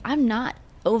 okay, I'm not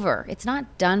over. It's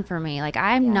not done for me. Like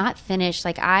I'm not finished.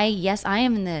 Like I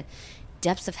am in the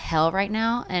depths of hell right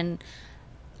now and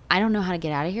I don't know how to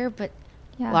get out of here, but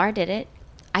Laura did it.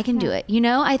 I can do it.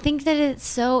 I think that it's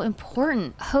so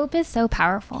important. Hope is so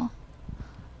powerful.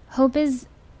 Hope is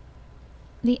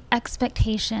the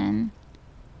expectation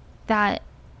that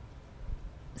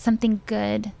something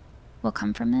good will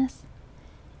come from this.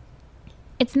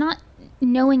 It's not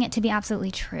knowing it to be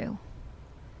absolutely true.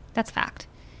 That's fact.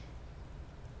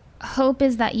 Hope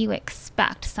is that you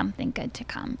expect something good to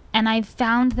come. And I've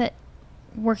found that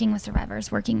working with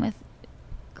survivors, working with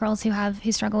girls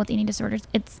who struggle with eating disorders,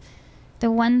 it's the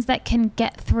ones that can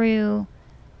get through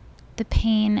the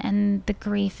pain and the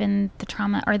grief and the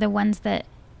trauma are the ones that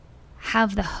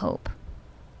have the hope,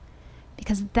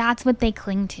 because that's what they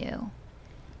cling to.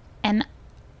 And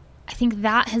I think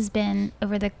that has been,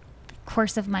 over the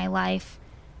course of my life,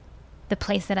 the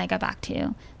place that I go back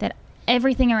to, that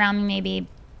everything around me may be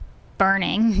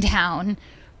burning down,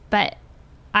 but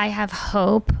I have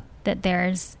hope that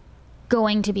there's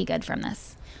going to be good from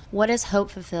this. What does hope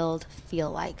fulfilled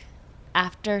feel like?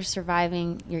 After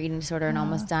surviving your eating disorder and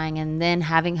almost dying, and then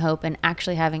having hope and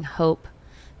actually having hope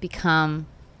become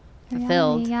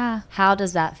fulfilled, how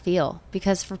does that feel?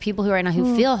 Because for people who right now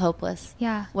who feel hopeless,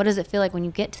 what does it feel like when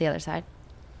you get to the other side?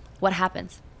 What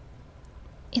happens?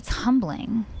 It's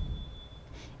humbling.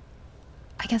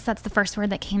 I guess that's the first word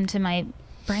that came to my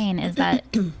brain, is that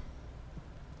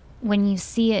when you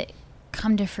see it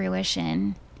come to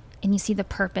fruition and you see the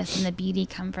purpose and the beauty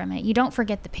come from it, you don't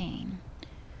forget the pain,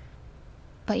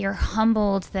 but you're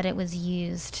humbled that it was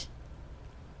used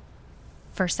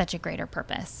for such a greater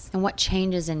purpose. And what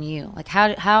changes in you? Like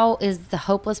how is the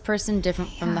hopeless person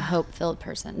different from the hope-filled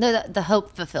person? The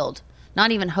hope-fulfilled.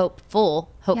 Not even hopeful,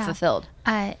 hope-fulfilled.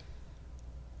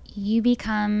 You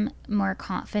become more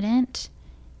confident.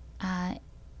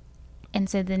 And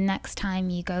so the next time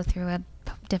you go through a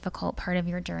difficult part of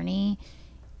your journey,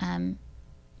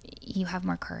 you have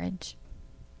more courage.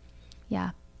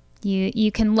 Yeah.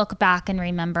 You can look back and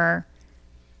remember,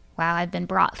 wow, I've been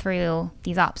brought through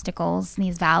these obstacles,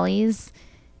 these valleys,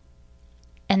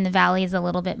 and the valley is a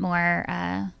little bit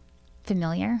more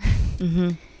familiar,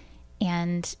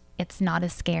 and it's not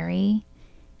as scary.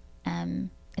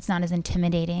 It's not as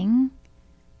intimidating,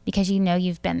 because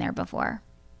you've been there before,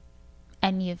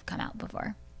 and you've come out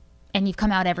before, and you've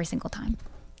come out every single time.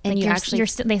 And like you actually, you're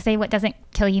they say what doesn't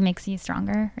kill you makes you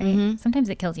stronger, right? Sometimes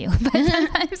it kills you,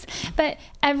 but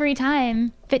every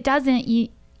time, if it doesn't, you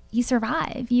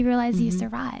survive. You realize you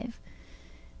survive.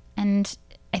 And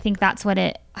I think that's what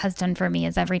it has done for me,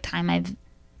 is every time I've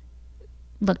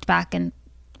looked back and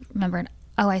remembered,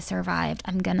 oh, I survived.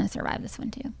 I'm going to survive this one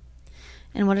too.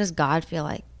 And what does God feel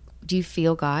like? Do you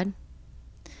feel God?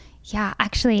 Yeah,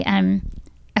 actually,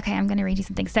 okay, I'm going to read you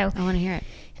something. So I want to hear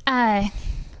it.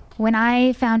 When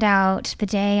I found out, the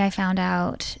day I found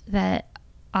out that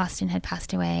Austin had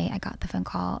passed away, I got the phone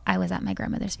call. I was at my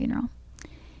grandmother's funeral.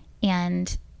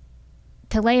 And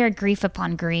to layer grief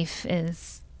upon grief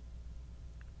is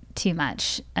too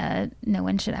much. No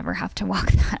one should ever have to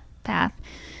walk that path.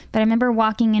 But I remember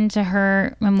walking into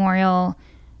her memorial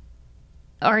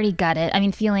already gutted. I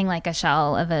mean, feeling like a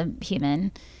shell of a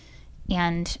human,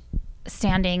 and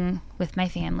standing with my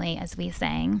family as we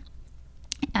sang.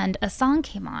 And a song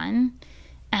came on,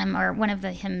 or one of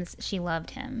the hymns, She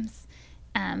Loved hymns.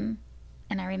 And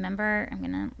I remember, I'm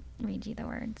going to read you the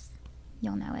words.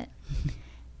 You'll know it.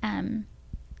 And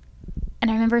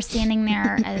I remember standing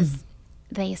there as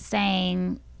they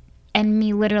sang, and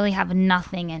me literally have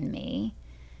nothing in me.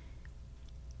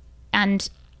 And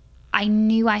I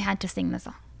knew I had to sing the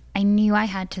song. I knew I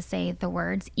had to say the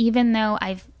words, even though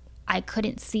I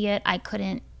couldn't see it. I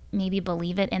couldn't maybe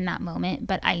believe it in that moment,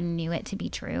 but I knew it to be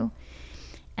true.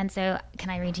 And so, can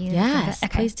I read you? Yes,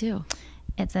 okay. Please do.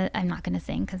 I'm not going to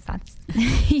sing because that's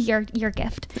your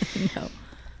gift. No.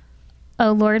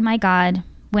 O Lord my God,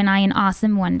 when I in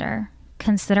awesome wonder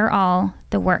consider all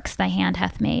the works thy hand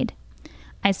hath made,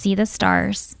 I see the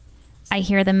stars, I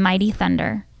hear the mighty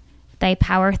thunder, thy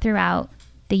power throughout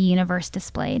the universe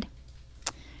displayed.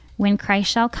 When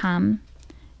Christ shall come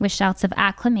with shouts of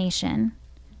acclamation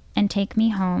and take me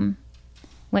home,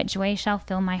 what joy shall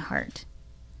fill my heart?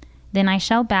 Then I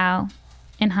shall bow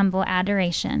in humble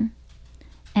adoration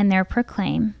and there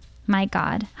proclaim, my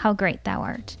God, how great thou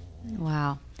art.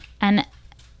 Wow. And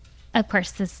of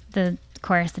course, the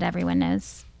chorus that everyone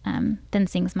knows, then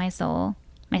sings my soul,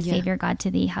 my Savior God,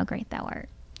 to thee, how great thou art.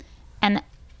 And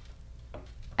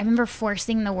I remember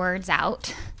forcing the words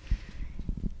out.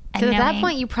 Because at that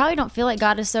point, you probably don't feel like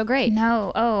God is so great.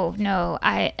 No. Oh, no.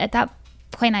 At that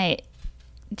point, I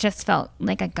just felt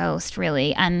like a ghost,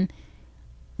 really.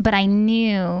 But I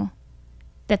knew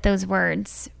that those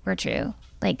words were true.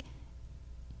 Like,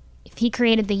 if he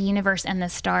created the universe and the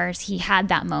stars, he had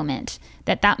that moment.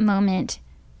 That moment,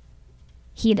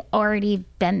 he'd already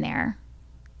been there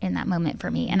in that moment for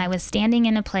me. And I was standing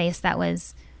in a place that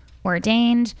was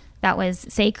ordained, that was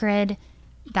sacred,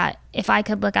 that if I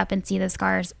could look up and see the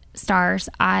stars,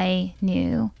 I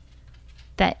knew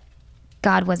that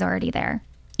God was already there,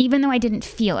 even though I didn't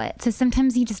feel it. So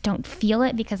sometimes you just don't feel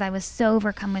it because I was so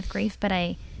overcome with grief, but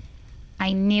I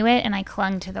knew it and I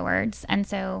clung to the words. And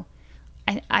so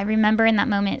I remember in that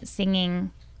moment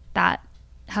singing that,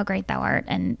 how great thou art,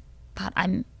 and thought,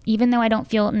 even though I don't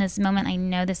feel it in this moment, I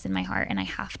know this in my heart and I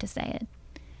have to say it.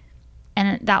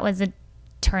 And that was a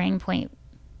turning point.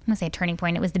 I'm going to say a turning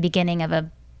point. It was the beginning of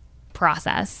a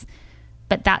process,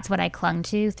 but that's what I clung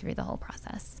to through the whole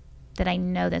process, that I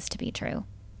know this to be true.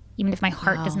 Even if my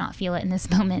heart does not feel it in this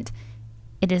moment,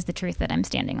 it is the truth that I'm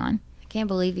standing on. I can't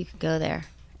believe you could go there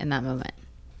in that moment.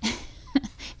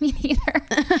 Me neither.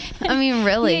 I mean,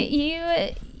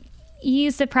 really. You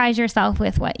surprise yourself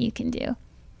with what you can do.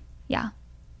 Yeah.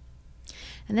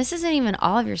 And this isn't even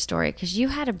all of your story, because you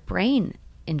had a brain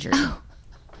injury. Oh.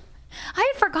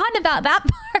 I had forgotten about that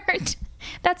part.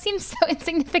 That seems so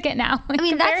insignificant now. I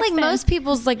mean, that's like most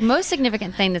people's most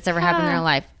significant thing that's ever happened in their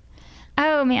life.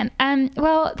 Oh man.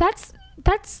 Well,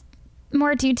 that's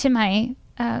more due to my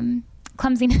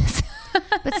clumsiness.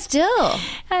 But still.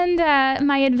 And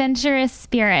my adventurous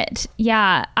spirit.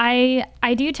 Yeah,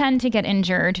 I do tend to get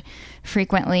injured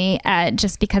frequently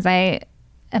just because I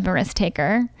am a risk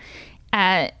taker.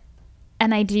 And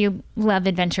I do love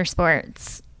adventure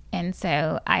sports. And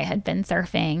so I had been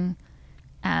surfing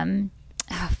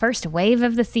first wave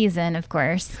of the season, of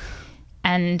course,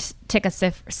 and took a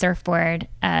surfboard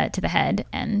to the head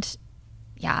and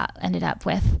ended up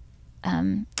with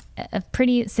a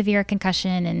pretty severe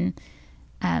concussion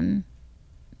and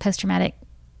post-traumatic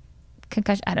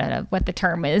concussion. I don't know what the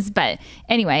term is, but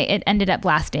anyway, it ended up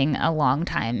lasting a long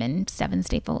time and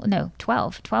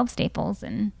 12 staples.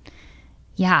 And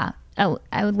yeah,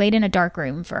 I laid in a dark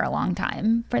room for a long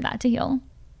time for that to heal.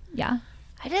 Yeah.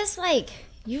 I just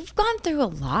you've gone through a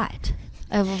lot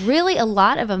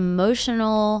of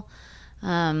emotional,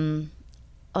 a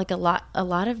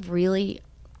lot of really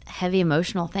heavy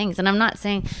emotional things. And I'm not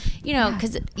saying,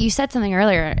 because you said something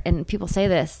earlier, and people say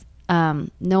this,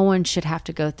 No one should have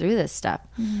to go through this stuff.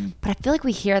 But I feel like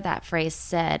we hear that phrase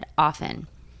said often,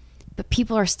 but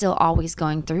people are still always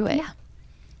going through it. Yeah.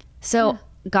 So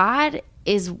God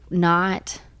is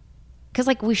not, because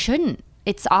like we shouldn't.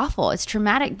 It's awful. It's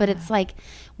traumatic, but it's like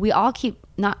we all keep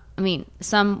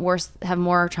some worse have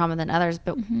more trauma than others,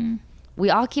 but we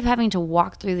all keep having to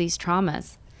walk through these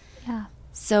traumas. Yeah.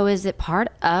 So is it part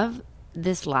of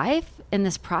this life and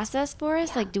this process for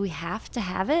us? Like, do we have to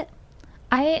have it?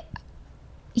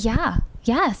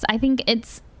 Yes. I think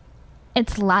it's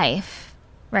life,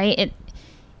 right?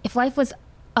 If life was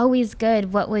always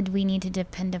good, what would we need to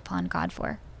depend upon God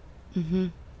for?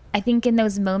 I think in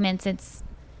those moments,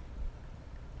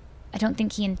 I don't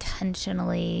think he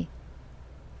intentionally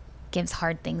gives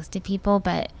hard things to people,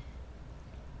 but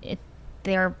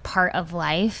they're part of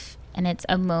life, and it's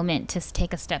a moment to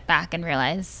take a step back and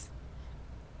realize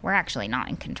we're actually not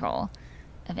in control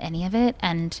of any of it.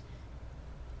 And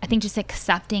I think just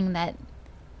accepting that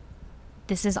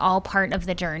this is all part of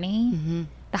the journey,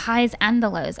 the highs and the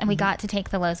lows, and we got to take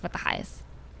the lows with the highs.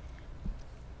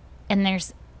 And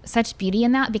there's such beauty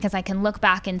in that, because I can look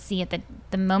back and see at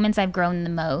the moments I've grown the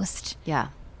most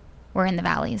were in the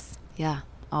valleys. Yeah,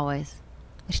 always.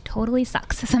 Which totally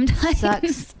sucks sometimes.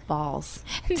 Sucks balls.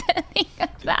 To think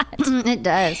of that. It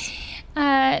does.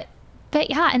 But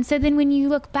yeah, and so then when you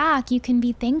look back, you can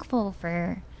be thankful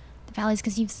for the valleys,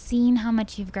 because you've seen how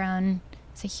much you've grown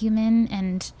as a human.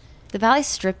 And the valleys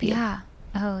strip you. Yeah.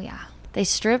 Oh, yeah. They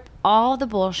strip all the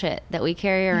bullshit that we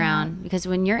carry around, because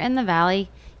when you're in the valley,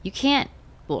 you can't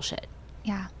bullshit.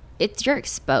 Yeah. You're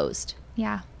exposed.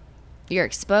 Yeah. You're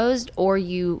exposed, or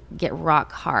you get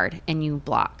rock hard and you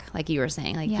block, like you were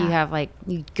saying. Like you have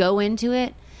you go into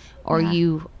it, or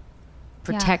you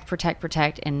protect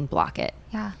and block it.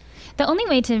 Yeah. The only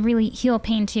way to really heal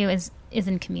pain too is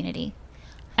in community.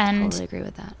 And I totally agree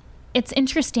with that. It's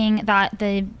interesting that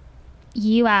the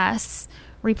US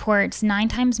reports 9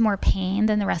 times more pain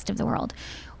than the rest of the world,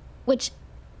 which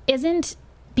isn't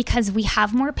because we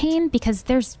have more pain, because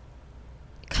there's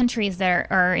countries that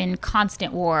are in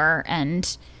constant war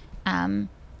and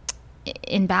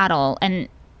in battle, and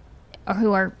or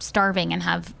who are starving and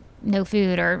have no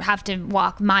food or have to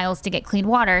walk miles to get clean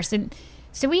water.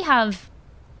 So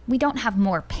we don't have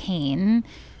more pain,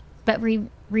 but we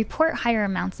report higher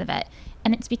amounts of it.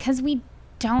 And it's because we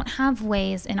don't have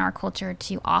ways in our culture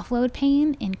to offload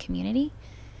pain in community,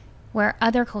 where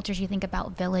other cultures, you think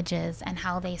about villages and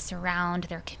how they surround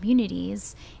their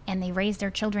communities and they raise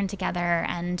their children together,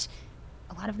 and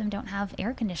a lot of them don't have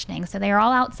air conditioning, so they're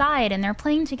all outside and they're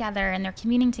playing together and they're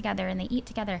communing together and they eat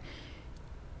together.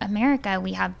 America,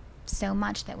 we have so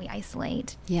much that we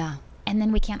isolate. Yeah. And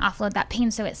then we can't offload that pain,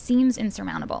 so it seems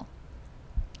insurmountable.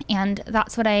 And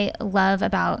that's what I love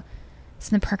about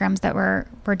some of the programs that we're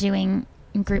doing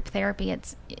in group therapy.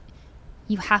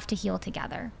 You have to heal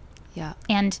together. Yeah.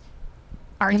 And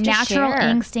our natural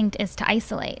instinct is to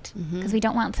isolate, because we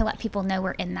don't want to let people know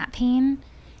we're in that pain.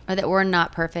 Or that we're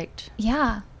not perfect.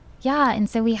 Yeah. Yeah. And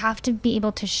so we have to be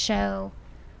able to show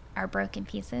our broken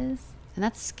pieces. And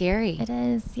that's scary. It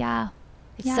is. Yeah.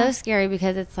 It's so scary,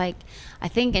 because it's like, I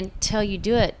think until you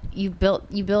do it, you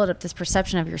build up this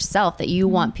perception of yourself that you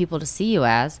want people to see you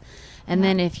as. And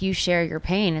then if you share your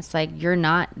pain, it's like, you're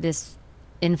not this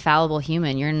infallible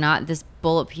human. You're not this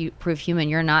bulletproof human.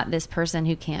 You're not this person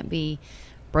who can't be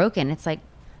broken. It's like,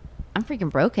 I'm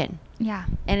freaking broken. Yeah.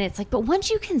 And it's like, but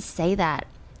once you can say that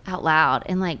out loud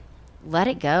and like let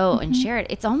it go and share it,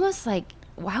 it's almost like,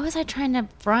 why was I trying to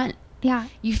front? Yeah.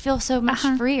 You feel so much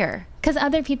freer. Because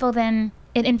other people then,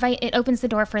 it opens the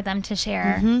door for them to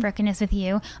share brokenness with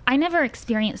you. I never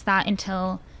experienced that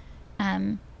until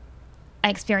I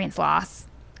experienced loss.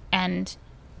 And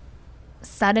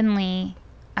suddenly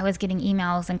I was getting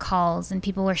emails and calls and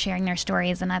people were sharing their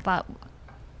stories. And I thought,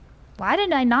 why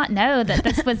did I not know that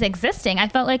this was existing? I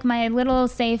felt like my little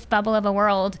safe bubble of a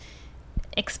world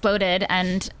exploded,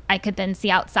 and I could then see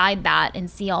outside that and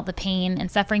see all the pain and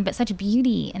suffering, but such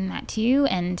beauty in that too.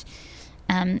 And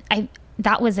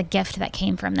that was a gift that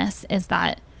came from this, is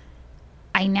that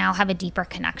I now have a deeper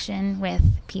connection with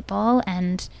people.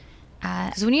 And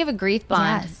because when you have a grief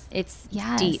bond, it's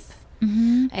deep.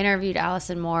 I interviewed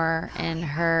Allison Moore, and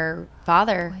her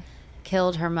father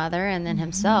killed her mother and then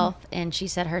himself. And she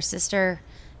said her sister,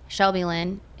 Shelby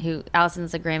Lynn, who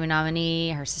Allison's a Grammy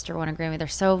nominee, her sister won a Grammy. They're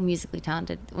so musically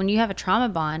talented. When you have a trauma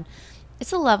bond,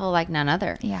 it's a level like none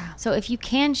other. Yeah. So if you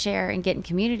can share and get in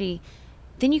community,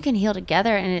 then you can heal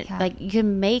together, and it, like, you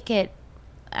can make it.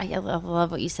 I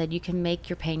love what you said. You can make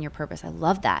your pain your purpose. I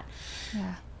love that.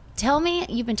 Yeah. Tell me,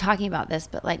 you've been talking about this,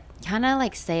 but like, kind of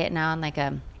like say it now in like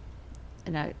in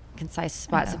a concise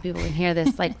spot so people can hear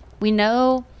this. Like, we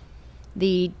know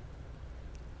there's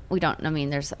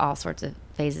all sorts of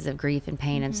phases of grief and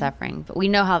pain and suffering, but we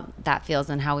know how that feels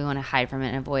and how we want to hide from it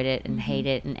and avoid it and hate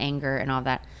it and anger and all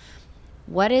that.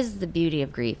 What is the beauty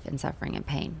of grief and suffering and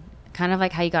pain? Kind of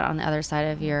like how you got on the other side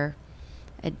of your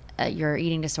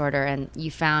eating disorder and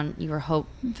you found your hope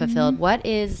fulfilled. What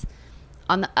is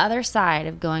on the other side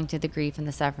of going through the grief and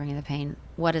the suffering and the pain?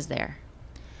 What is there?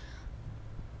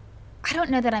 I don't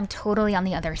know that I'm totally on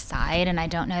the other side, and I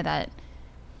don't know that,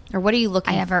 or what are you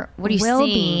looking? What are you will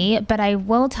seeing? be, but I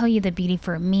will tell you the beauty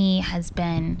for me has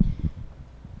been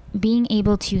being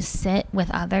able to sit with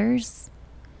others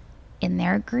in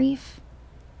their grief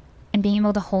and being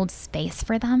able to hold space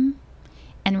for them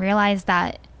and realize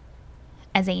that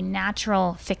as a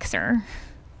natural fixer,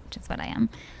 which is what I am,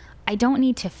 I don't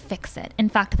need to fix it. In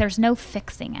fact, there's no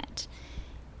fixing it.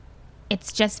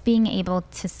 It's just being able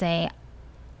to say,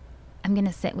 I'm going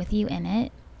to sit with you in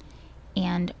it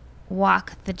and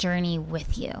walk the journey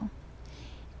with you.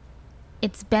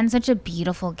 It's been such a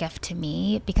beautiful gift to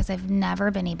me because I've never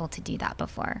been able to do that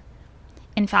before.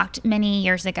 In fact, many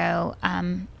years ago,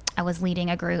 I was leading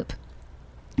a group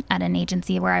at an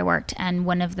agency where I worked, and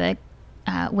one of the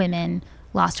women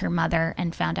lost her mother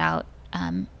and found out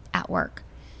at work.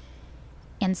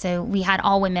 And so we had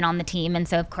all women on the team, and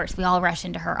so of course we all rush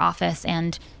into her office,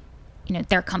 and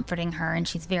they're comforting her, and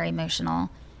she's very emotional.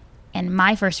 And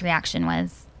my first reaction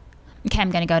was, okay,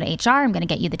 I'm going to go to HR. I'm going to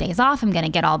get you the days off. I'm going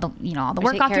to get all the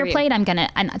work off your plate.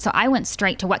 And so I went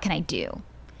straight to, what can I do?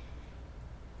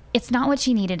 It's not what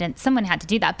she needed, and someone had to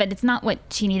do that, but it's not what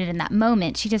she needed in that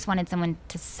moment. She just wanted someone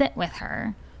to sit with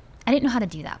her. I didn't know how to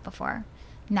do that before.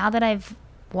 Now that I've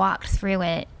walked through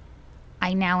it,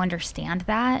 I now understand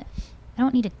that. I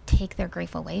don't need to take their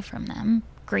grief away from them.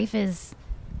 Grief is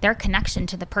their connection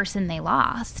to the person they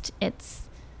lost. It's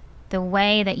the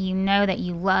way that you know that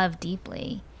you love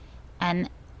deeply. And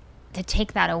to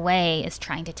take that away is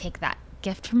trying to take that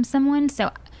gift from someone.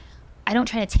 So I don't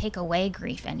try to take away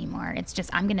grief anymore. It's just,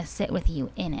 I'm going to sit with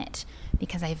you in it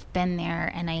because I've been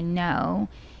there and I know.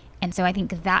 And so I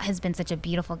think that has been such a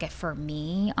beautiful gift for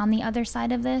me on the other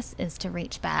side of this, is to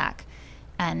reach back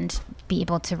and be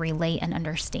able to relate and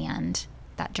understand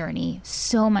that journey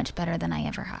so much better than I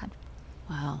ever had.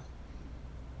 Wow.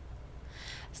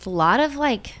 It's a lot of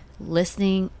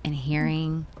listening and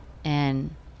hearing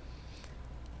and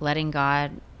letting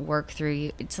God work through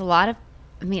you. It's a lot of,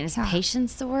 is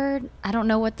patience the word? I don't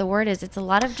know what the word is. It's a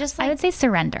lot of just I would say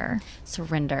surrender.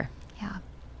 Surrender. Yeah.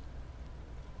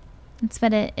 It's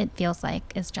what it feels like,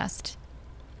 is just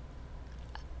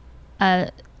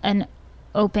an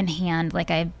open hand.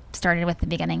 Like I started with the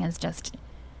beginning, is just,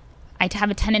 I have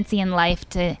a tendency in life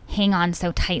to hang on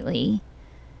so tightly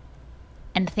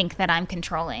and think that I'm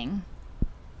controlling.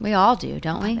 We all do,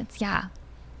 don't we? Yeah.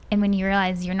 And when you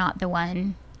realize you're not the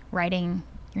one writing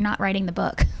the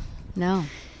book. No.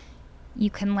 You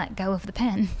can let go of the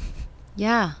pen.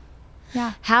 Yeah.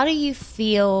 Yeah. How do you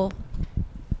feel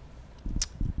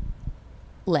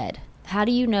led? How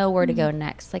do you know where to go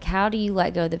next? How do you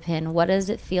let go of the pen? What does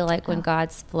it feel like when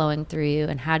God's flowing through you?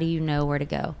 And how do you know where to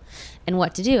go and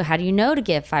what to do? How do you know to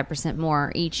give 5%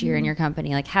 more each year in your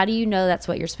company? How do you know that's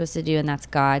what you're supposed to do and that's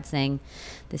God saying,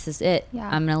 this is it. Yeah.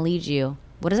 I'm going to lead you.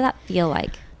 What does that feel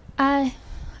like?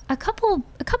 A couple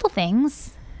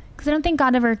things, because I don't think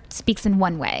God ever speaks in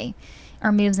one way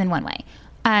or moves in one way.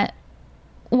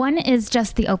 One is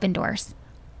just the open doors.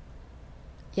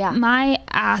 Yeah. My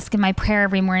ask and my prayer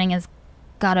every morning is,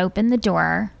 God, open the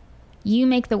door. You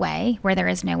make the way where there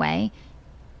is no way,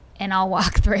 and I'll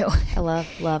walk through. I love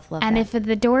and that. if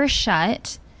the door is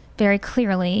shut very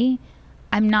clearly,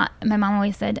 my mom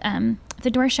always said, if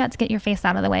the door shuts, get your face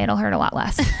out of the way. It'll hurt a lot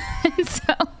less. And so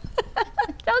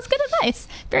that was good advice.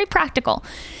 Very practical.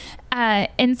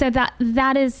 And so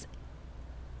that is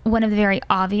one of the very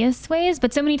obvious ways,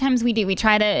 but so many times we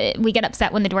get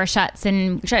upset when the door shuts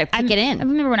and we try to pick it in. I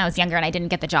remember when I was younger and I didn't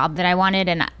get the job that I wanted,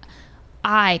 and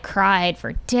I cried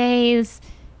for days,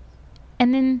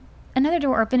 and then another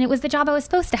door opened. It was the job I was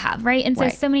supposed to have, right? And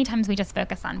so many times we just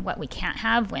focus on what we can't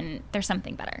have when there's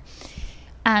something better.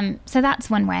 So that's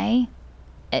one way.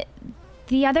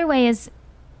 The other way is,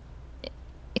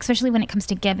 especially when it comes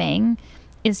to giving,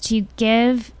 is to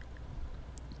give.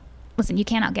 Listen, you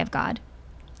cannot give God.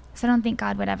 So I don't think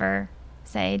God would ever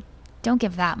say, don't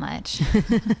give that much.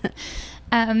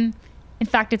 In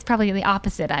fact, it's probably the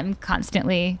opposite. I'm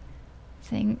constantly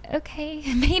saying, okay,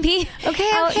 maybe.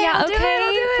 Okay, I'll do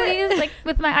it. Please,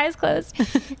 with my eyes closed.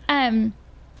 I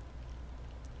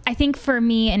think for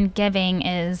me in giving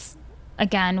is,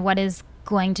 again, what is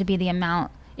going to be the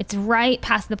amount. It's right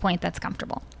past the point that's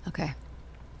comfortable. Okay.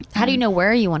 How do you know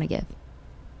where you want to give?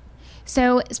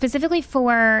 So specifically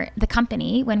for the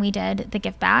company, when we did the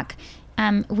give back,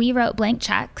 we wrote blank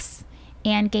checks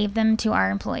and gave them to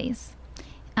our employees.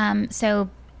 So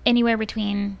anywhere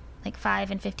between like $5,000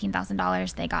 and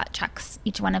 $15,000, they got checks,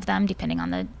 each one of them, depending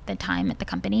on the time at the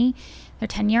company, their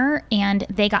tenure, and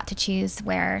they got to choose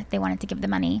where they wanted to give the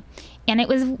money. And it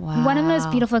was one of the most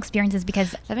beautiful experiences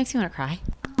because that makes me want to cry.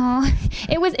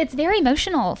 It's very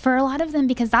emotional for a lot of them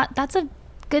because that's a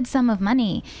good sum of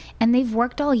money, and they've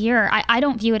worked all year. I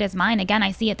don't view it as mine. Again,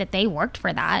 I see it that they worked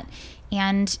for that,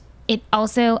 and it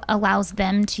also allows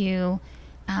them to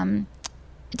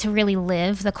really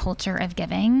live the culture of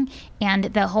giving, and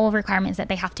the whole requirement is that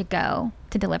they have to go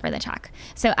to deliver the check.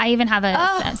 So I even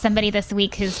have somebody this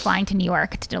week who's flying to New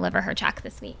York to deliver her check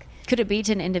this week. Could it be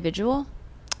to an individual?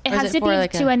 It has to be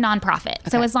like to a nonprofit. Okay.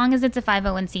 So as long as it's a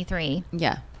 501c3,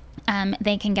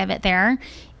 they can give it there.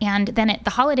 And then at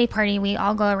the holiday party, we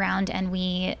all go around and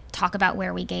we talk about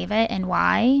where we gave it and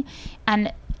why.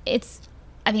 And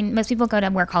most people go to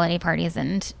work holiday parties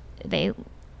and they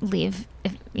leave,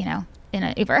 in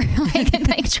an Uber,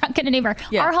 like truck in an Uber.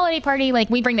 Yeah. Our holiday party,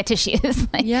 we bring the tissues.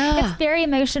 It's very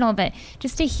emotional, but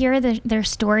just to hear their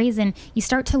stories, and you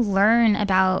start to learn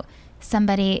about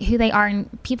somebody, who they are,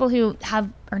 and people who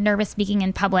are nervous speaking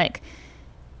in public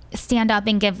stand up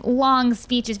and give long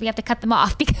speeches. We have to cut them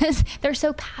off because they're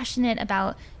so passionate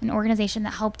about an organization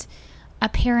that helped a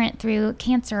parent through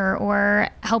cancer or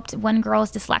helped one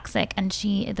girl's dyslexic, and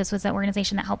this was an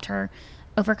organization that helped her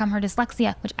overcome her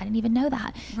dyslexia, which I didn't even know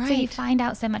that. Right. So you find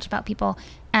out so much about people,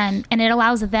 and it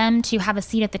allows them to have a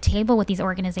seat at the table with these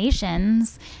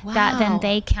organizations that then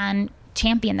they can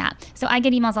champion that. So I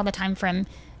get emails all the time from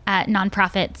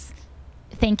nonprofits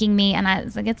thanking me, and I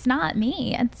was like, it's not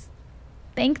me. It's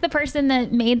thank the person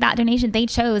that made that donation. They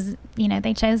chose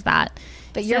that.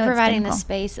 But you're providing the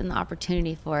space and the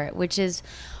opportunity for it, which is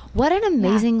what an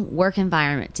amazing work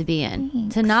environment to be in.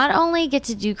 Thanks. To not only get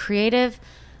to do creative,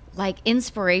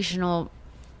 inspirational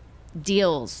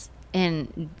deals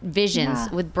and visions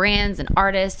with brands and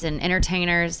artists and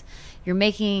entertainers. You're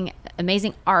making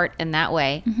amazing art in that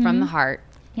way from the heart.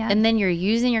 Yeah. And then you're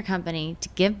using your company to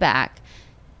give back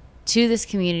to this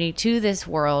community, to this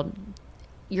world.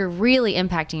 You're really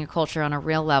impacting your culture on a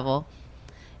real level.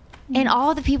 And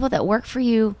all the people that work for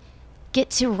you get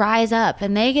to rise up,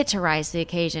 and they get to rise to the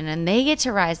occasion, and they get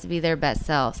to rise to be their best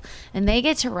selves, and they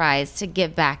get to rise to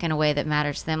give back in a way that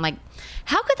matters to them.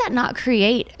 How could that not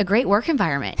create a great work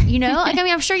environment?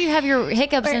 I'm sure you have your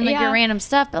hiccups and your random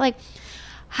stuff, but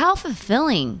how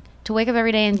fulfilling to wake up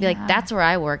every day and be that's where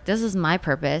I work. This is my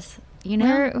purpose.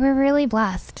 We're really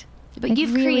blessed. But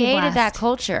you've created that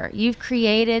culture. You've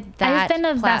created that. I've been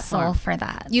a platform. vessel for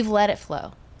that. You've let it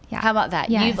flow. Yeah. How about that?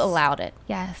 Yes. You've allowed it.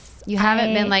 Yes. You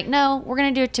haven't been no, we're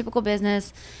going to do a typical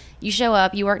business. You show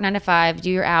up, you work 9 to 5, do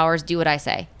your hours, do what I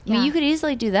say. I mean, you could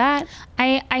easily do that.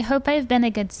 I hope I've been a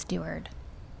good steward.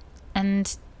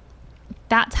 And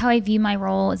that's how I view my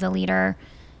role as a leader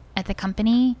at the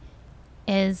company,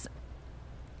 is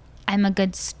I'm a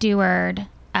good steward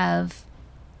of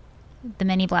the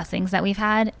many blessings that we've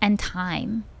had and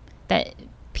time that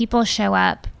people show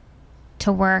up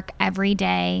to work every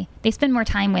day. They spend more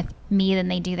time with me than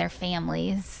they do their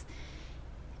families.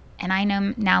 And I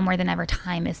know now more than ever,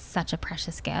 time is such a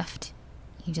precious gift.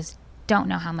 You just don't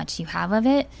know how much you have of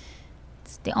it.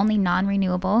 It's the only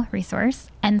non-renewable resource.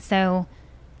 And so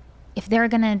if they're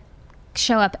going to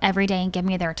show up every day and give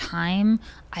me their time,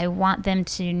 I want them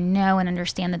to know and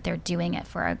understand that they're doing it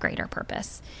for a greater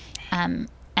purpose. And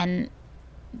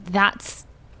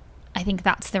I think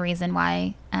that's the reason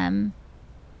why,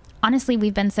 honestly,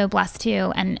 we've been so blessed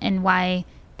too, and why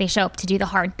they show up to do the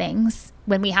hard things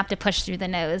when we have to push through the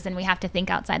nose and we have to think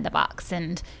outside the box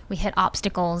and we hit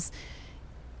obstacles.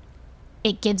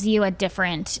 It gives you a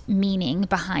different meaning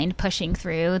behind pushing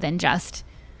through than just,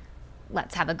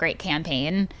 let's have a great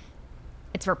campaign.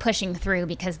 It's we're pushing through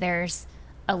because there's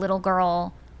a little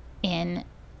girl in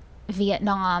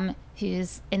Vietnam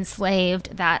who's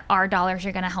enslaved that our dollars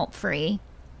are going to help free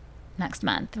next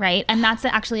month, right? And that's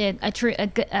actually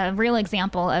a real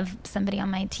example of somebody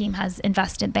on my team has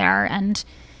invested there. And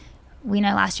we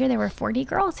know last year there were 40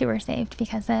 girls who were saved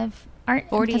because of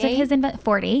because of his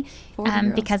 40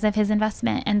 because of his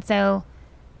investment. And so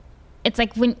it's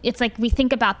like we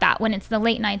think about that when it's the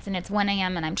late nights and it's 1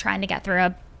 a.m. and I'm trying to get through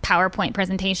a PowerPoint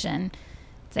presentation.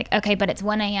 It's like, okay, but it's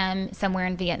 1 a.m. somewhere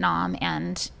in Vietnam,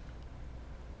 and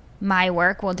my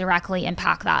work will directly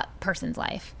impact that person's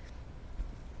life.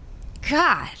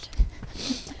 God,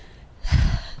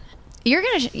 you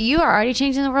are already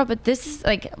changing the world, but this is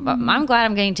I'm glad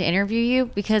I'm getting to interview you,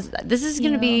 because this is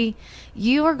going to be,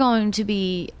 you are going to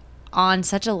be on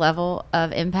such a level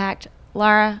of impact,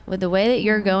 Lara, with the way that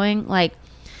you're going. Like,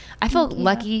 I feel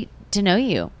lucky to know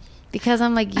you, because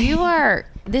I'm like,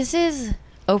 this is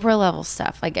Oprah level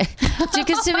stuff. Like,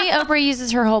 because to me, Oprah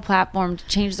uses her whole platform to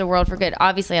change the world for good.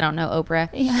 Obviously, I don't know Oprah,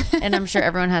 and I'm sure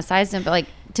everyone has sides to him, but like,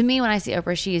 to me, when I see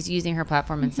Oprah, she is using her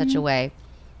platform in such a way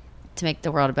to make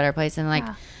the world a better place. And like,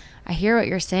 I hear what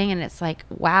you're saying, and it's like,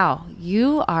 wow,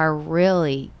 you are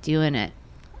really doing it.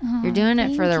 You're doing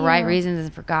it for the right reasons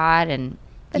and for God, and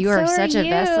you are such a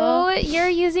vessel. You're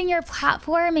using your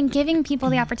platform and giving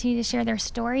people the opportunity to share their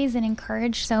stories and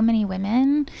encourage so many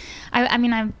women. I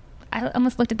mean, I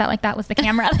almost looked at that like that was the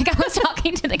camera, like I was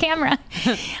talking to the camera.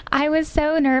 I was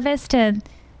so nervous to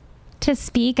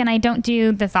speak, and I don't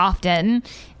do this often.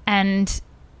 And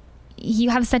you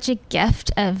have such a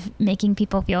gift of making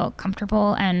people feel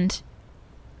comfortable and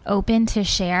open to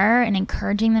share and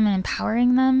encouraging them and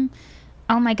empowering them.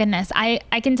 Oh my goodness. I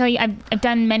can tell you, I've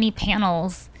done many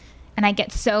panels, and I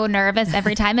get so nervous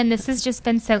every time. And this has just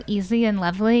been so easy and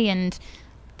lovely. And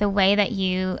the way that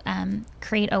you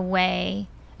create a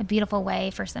beautiful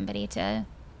way for somebody to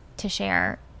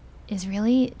share is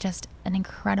really just an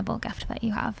incredible gift that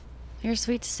you have. You're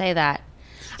sweet to say that.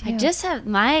 I just have,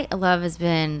 my love has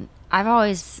been, I've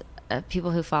always,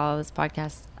 people who follow this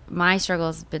podcast, my struggle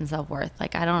has been self-worth.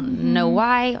 Like, I don't know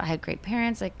why. I had great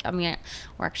parents. Like, I mean,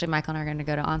 we're actually, Michael and I are going to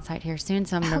go to On-Site here soon,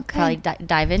 so I'm going to probably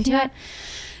dive into it.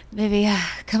 Maybe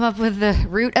come up with the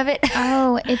root of it.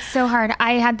 Oh, it's so hard.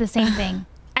 I had the same thing.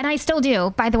 And I still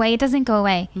do, by the way. It doesn't go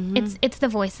away. It's the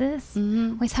voices.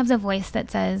 Always have the voice that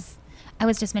says, I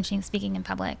was just mentioning speaking in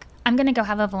public. I'm going to go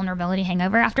have a vulnerability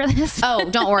hangover after this. Oh,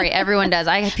 don't worry. Everyone does.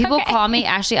 People call me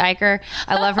Ashley Eicher.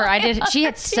 I love her.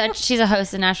 She's a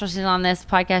host in Nashville. She's on this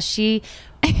podcast.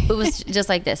 It was just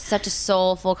like this, such a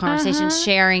soulful conversation,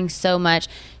 sharing so much.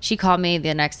 She called me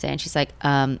the next day, and she's like,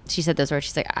 she said those words.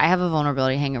 She's like, I have a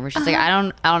vulnerability hangover. She's like, I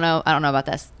don't know about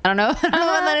this. I don't know about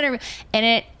that interview. And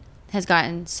it has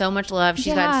gotten so much love.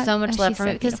 She's gotten so much love from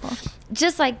it. Because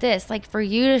just like this, like, for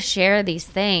you to share these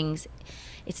things,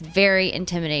 it's very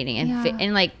intimidating,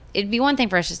 and like, it'd be one thing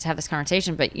for us just to have this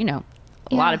conversation, but a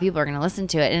lot of people are going to listen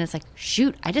to it, and it's like,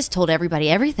 shoot, I just told everybody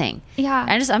everything.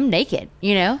 I'm naked,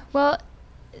 Well,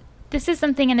 this is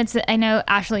something, and I know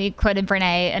Ashley quoted Brene,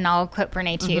 and I'll quote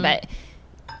Brene too, but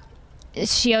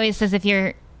she always says, if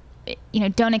you're,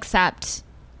 don't accept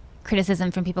criticism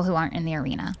from people who aren't in the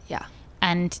arena.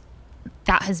 And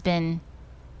that has been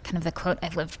kind of the quote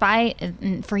I've lived by,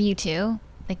 and for you too.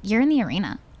 Like, you're in the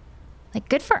arena. Like,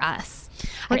 good for us.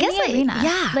 We're in the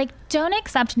arena. Like, don't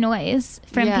accept noise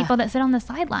from people that sit on the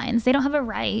sidelines. They don't have a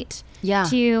right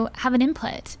to have an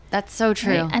input. That's so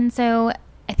true. Right? And so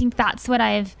I think that's what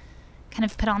I've kind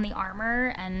of put on the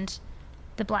armor and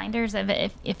the blinders of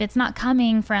it. If it's not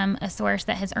coming from a source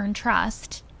that has earned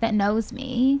trust, that knows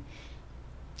me,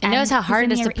 and knows how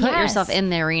hard it is to put yourself in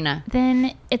the arena,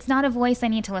 then it's not a voice I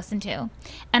need to listen to.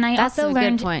 And I also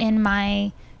learned in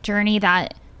my journey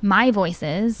that my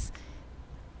voices,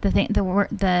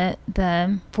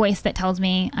 the voice that tells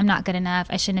me I'm not good enough,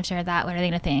 I shouldn't have shared that, what are they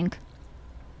going to think?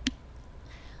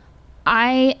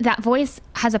 That voice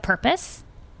has a purpose.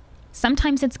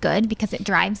 Sometimes it's good because it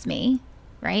drives me,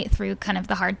 right, through kind of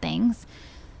the hard things.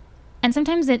 And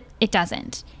sometimes it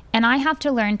doesn't. And I have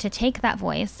to learn to take that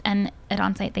voice, and at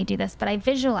On-Site they do this, but I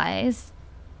visualize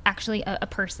actually a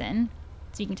person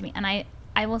speaking to me, and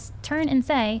I will turn and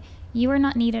say, you are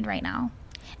not needed right now.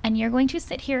 And you're going to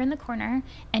sit here in the corner,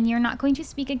 and you're not going to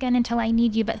speak again until I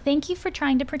need you. But thank you for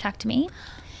trying to protect me.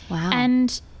 Wow.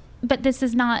 But this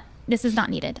is not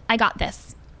needed. I got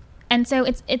this. And so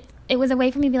it was a way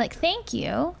for me to be like, thank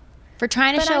you for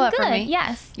trying to show up for me.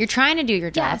 Yes. You're trying to do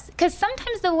your job. Yes. Because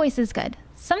sometimes the voice is good.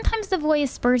 Sometimes the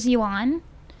voice spurs you on.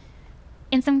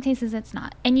 In some cases, it's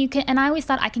not. And I always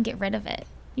thought I can get rid of it.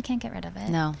 You can't get rid of it.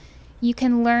 No. You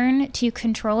can learn to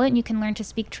control it, and you can learn to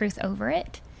speak truth over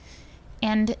it.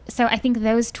 And so I think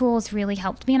those tools really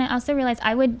helped me. And I also realized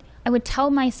I would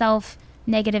tell myself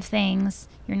negative things.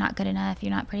 You're not good enough.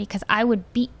 You're not pretty. Because I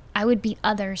would beat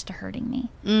others to hurting me.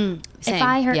 Same. If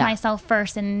I hurt myself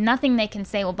first, and nothing they can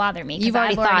say will bother me. You've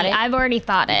already thought it. I've already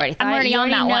thought it. I'm already on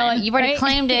that one. You've already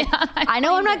claimed it. I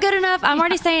know I'm not good enough. I'm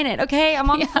already saying it. Okay, I'm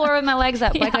on the floor with my legs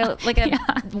up like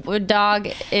a dog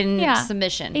in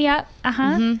submission. Yep.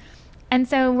 And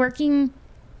so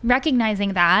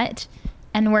recognizing that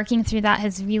and working through that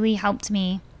has really helped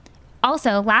me.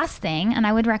 Also, last thing, and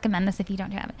I would recommend this if you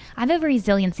don't have it, I have a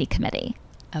resiliency committee.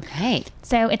 Okay.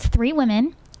 So it's 3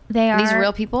 women. They are these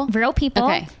real people? Real people.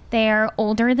 Okay. They are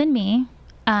older than me,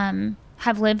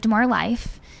 have lived more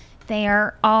life. They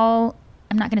are all,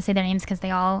 I'm not going to say their names because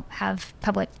they all have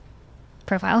public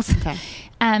profiles. Okay.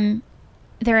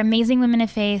 They're amazing women of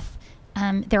faith.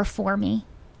 They're for me.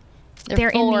 They're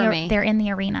in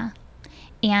the arena.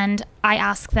 And I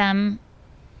asked them,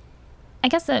 I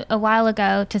guess a while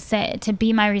ago, to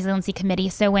be my resiliency committee.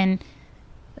 So when,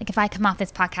 like, if I come off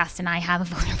this podcast and I have a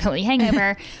vulnerability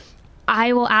hangover,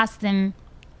 I will ask them,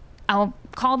 I'll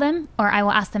call them, or I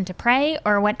will ask them to pray,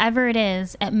 or whatever it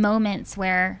is at moments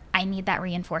where I need that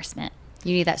reinforcement.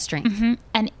 You need that strength. Mm-hmm.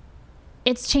 And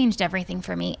it's changed everything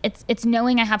for me. It's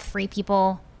knowing I have 3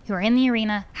 people who are in the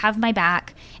arena, have my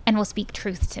back, and will speak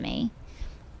truth to me.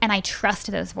 And I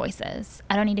trust those voices.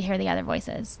 I don't need to hear the other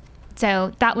voices.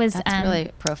 So that's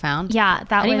really profound. Yeah,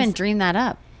 I didn't even dream that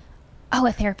up. Oh,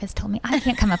 a therapist told me I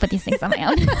can't come up with these things on my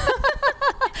own.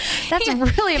 That's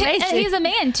really amazing. He's a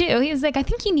man too. He was like, I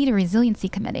think you need a resiliency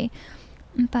committee.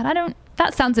 I thought,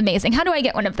 that sounds amazing. How do I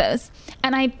get one of those?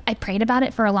 And I prayed about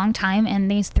it for a long time, and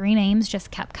these 3 names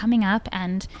just kept coming up.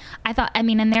 And I thought,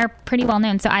 and they're pretty well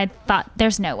known. So I thought,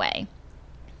 there's no way.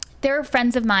 They're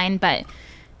friends of mine, but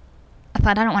I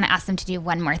thought, I don't want to ask them to do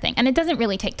one more thing. And it doesn't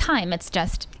really take time. It's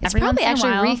just it's probably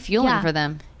actually refueling for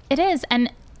them. It is.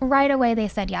 And right away they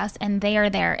said yes, and they are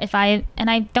there.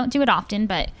 I don't do it often,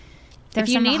 but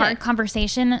there's some hard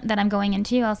conversation that I'm going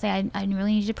into, I'll say, I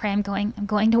really need you to pray. I'm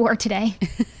going to war today.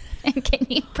 And can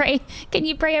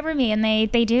you pray over me? And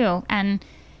they do. And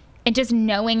it just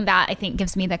knowing that, I think,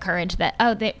 gives me the courage that,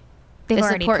 they've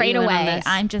already prayed away.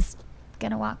 I'm just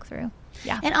going to walk through.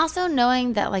 Yeah. And also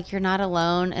knowing that, like, you're not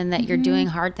alone, and that you're doing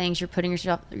hard things. You're putting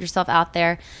yourself out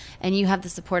there, and you have the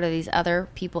support of these other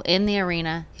people in the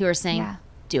arena who are saying,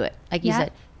 do it. Like you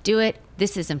said, do it.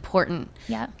 This is important.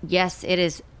 Yeah. Yes, it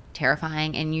is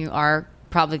terrifying, and you are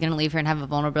probably going to leave here and have a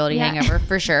vulnerability hangover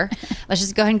for sure. Let's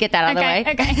just go ahead and get that out of the way.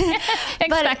 Okay.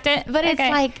 Expect it. But it's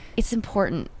like, it's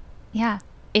important. Yeah.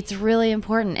 It's really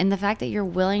important. And the fact that you're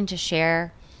willing to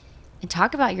share and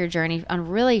talk about your journey on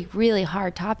really, really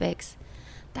hard topics,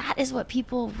 that is what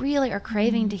people really are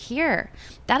craving to hear.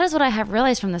 That is what I have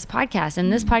realized from this podcast.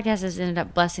 And this podcast has ended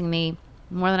up blessing me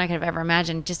more than I could have ever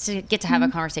imagined, just to get to have a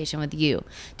conversation with you,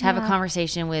 to have a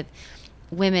conversation with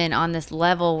women on this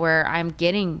level where I'm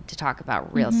getting to talk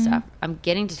about real stuff. I'm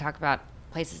getting to talk about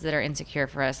places that are insecure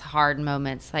for us, hard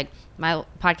moments. Like, my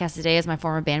podcast today is my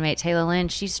former bandmate, Taylor Lynn.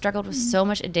 She struggled with so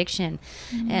much addiction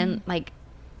and, like,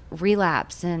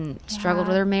 relapse, and struggled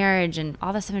with her marriage and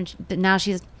all this stuff. But now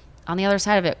she's on the other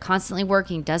side of it, constantly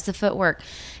working, does the footwork.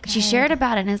 She shared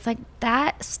about it, and it's like,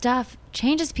 that stuff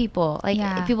changes people.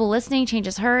 Like, people listening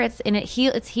changes her. It's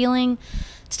healing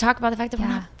to talk about the fact that we're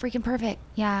not freaking perfect.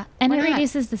 Yeah. And it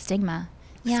reduces the stigma,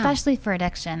 especially for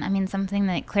addiction. I mean, something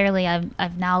that clearly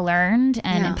I've now learned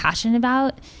and am passionate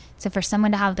about. So for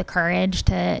someone to have the courage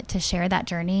to share that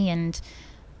journey and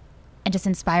just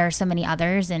inspire so many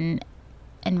others and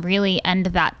really end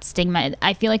that stigma.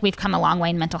 I feel like we've come a long way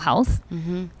in mental health.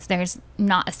 So there's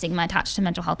not a stigma attached to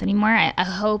mental health anymore. I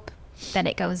hope that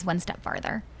it goes one step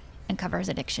farther and covers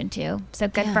addiction too. So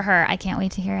good for her. I can't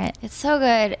wait to hear it. It's so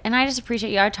good. And I just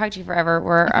appreciate you. I talked to you forever.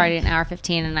 We're already an hour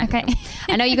 15, and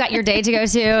I know you got your day to go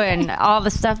to and all the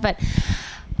stuff, but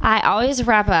I always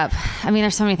wrap up. I mean,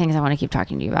 there's so many things I want to keep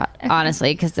talking to you about,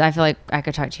 honestly, because I feel like I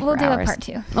could talk to you for hours.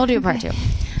 We'll do a part 2.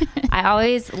 I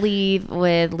always leave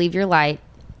with leave your light.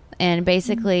 And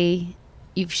basically,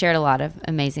 you've shared a lot of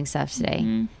amazing stuff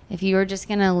today. If you were just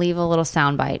going to leave a little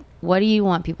soundbite, what do you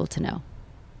want people to know?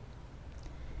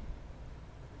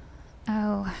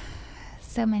 Oh,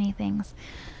 so many things.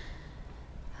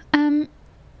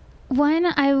 One,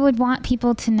 I would want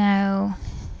people to know,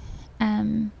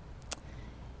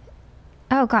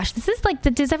 oh gosh, this is like,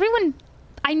 does everyone,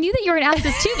 I knew that you were going to ask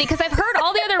this too, because I've heard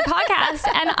all the other podcasts,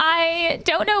 and I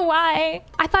don't know why.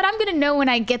 I thought I'm going to know when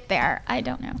I get there. I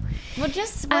don't know. Well,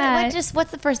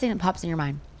 what's the first thing that pops in your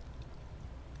mind?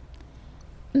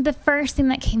 The first thing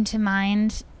that came to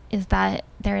mind is that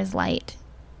there is light.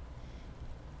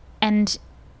 And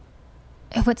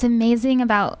what's amazing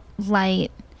about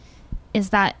light is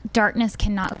that darkness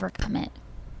cannot overcome it.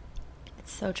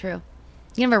 It's so true.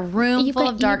 You can have a room full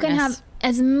of darkness. You can have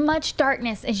as much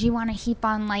darkness as you want to heap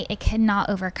on light. It cannot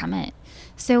overcome it.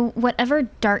 So whatever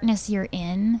darkness you're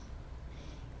in,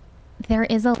 there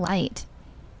is a light.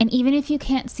 And even if you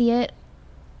can't see it,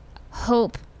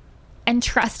 hope and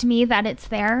trust me that it's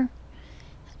there.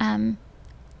 And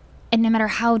no matter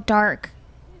how dark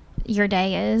your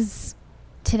day is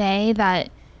today, that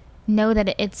know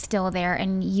that it's still there,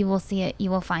 and you will see it,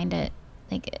 you will find it.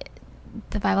 Like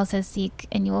the Bible says, seek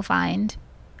and you will find.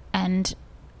 And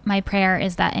my prayer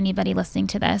is that anybody listening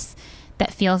to this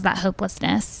that feels that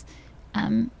hopelessness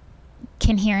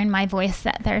can hear in my voice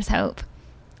that there's hope,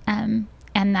 and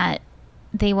that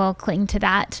they will cling to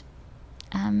that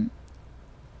and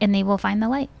they will find the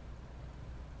light.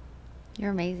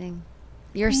 You're amazing.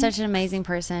 You're such an amazing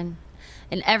person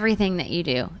in everything that you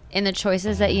do, in the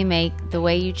choices that you make, the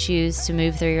way you choose to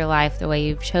move through your life, the way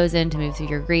you've chosen to move through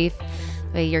your grief,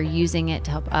 the way you're using it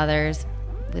to help others,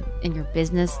 in your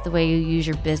business, the way you use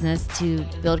your business to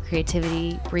build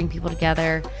creativity, bring people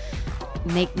together,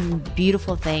 make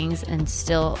beautiful things, and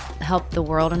still help the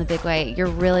world in a big way. You're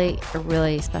really a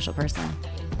really special person.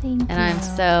 Thank you. And I'm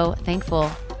so thankful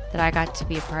that I got to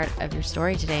be a part of your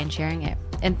story today and sharing it.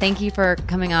 And thank you for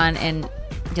coming on and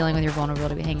dealing with your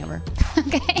vulnerability hangover.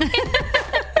 Okay.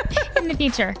 In the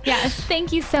future. Yes.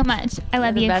 Thank you so much. I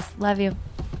love you. You're the best. Love you.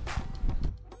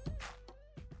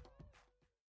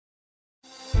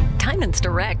 Diamonds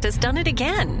Direct has done it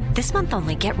again. This month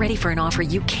only, get ready for an offer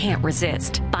you can't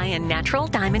resist. Buy a natural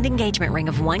diamond engagement ring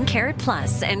of 1 carat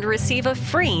plus and receive a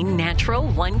free natural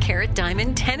 1 carat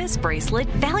diamond tennis bracelet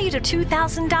valued at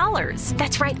 $2,000.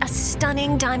 That's right, a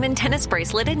stunning diamond tennis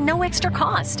bracelet at no extra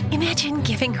cost. Imagine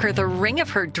giving her the ring of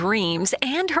her dreams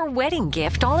and her wedding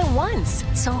gift all at once.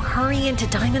 So hurry into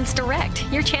Diamonds Direct.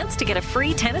 Your chance to get a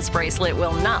free tennis bracelet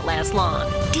will not last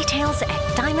long. Details at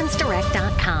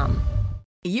diamondsdirect.com.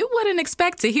 You wouldn't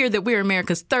expect to hear that we're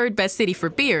America's 3rd best city for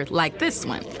beer like this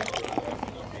one.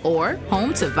 Or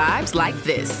home to vibes like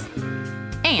this.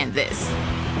 And this.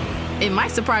 It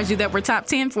might surprise you that we're top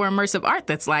 10 for immersive art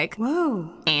that's like, whoa.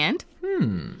 And,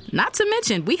 not to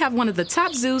mention, we have one of the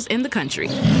top zoos in the country.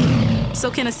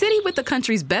 So can a city with the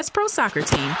country's best pro soccer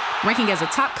team, ranking as a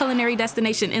top culinary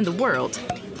destination in the world,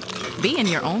 be in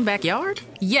your own backyard?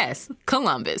 Yes,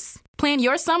 Columbus. Plan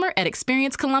your summer at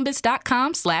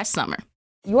experiencecolumbus.com/summer.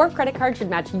 Your credit card should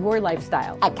match your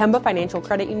lifestyle. At Kemba Financial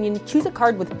Credit Union, choose a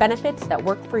card with benefits that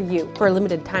work for you. For a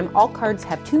limited time, all cards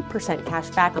have 2%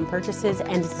 cash back on purchases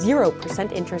and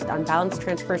 0% interest on balance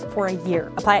transfers for a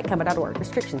year. Apply at Kemba.org.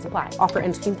 Restrictions apply. Offer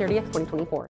ends June 30th, 2024.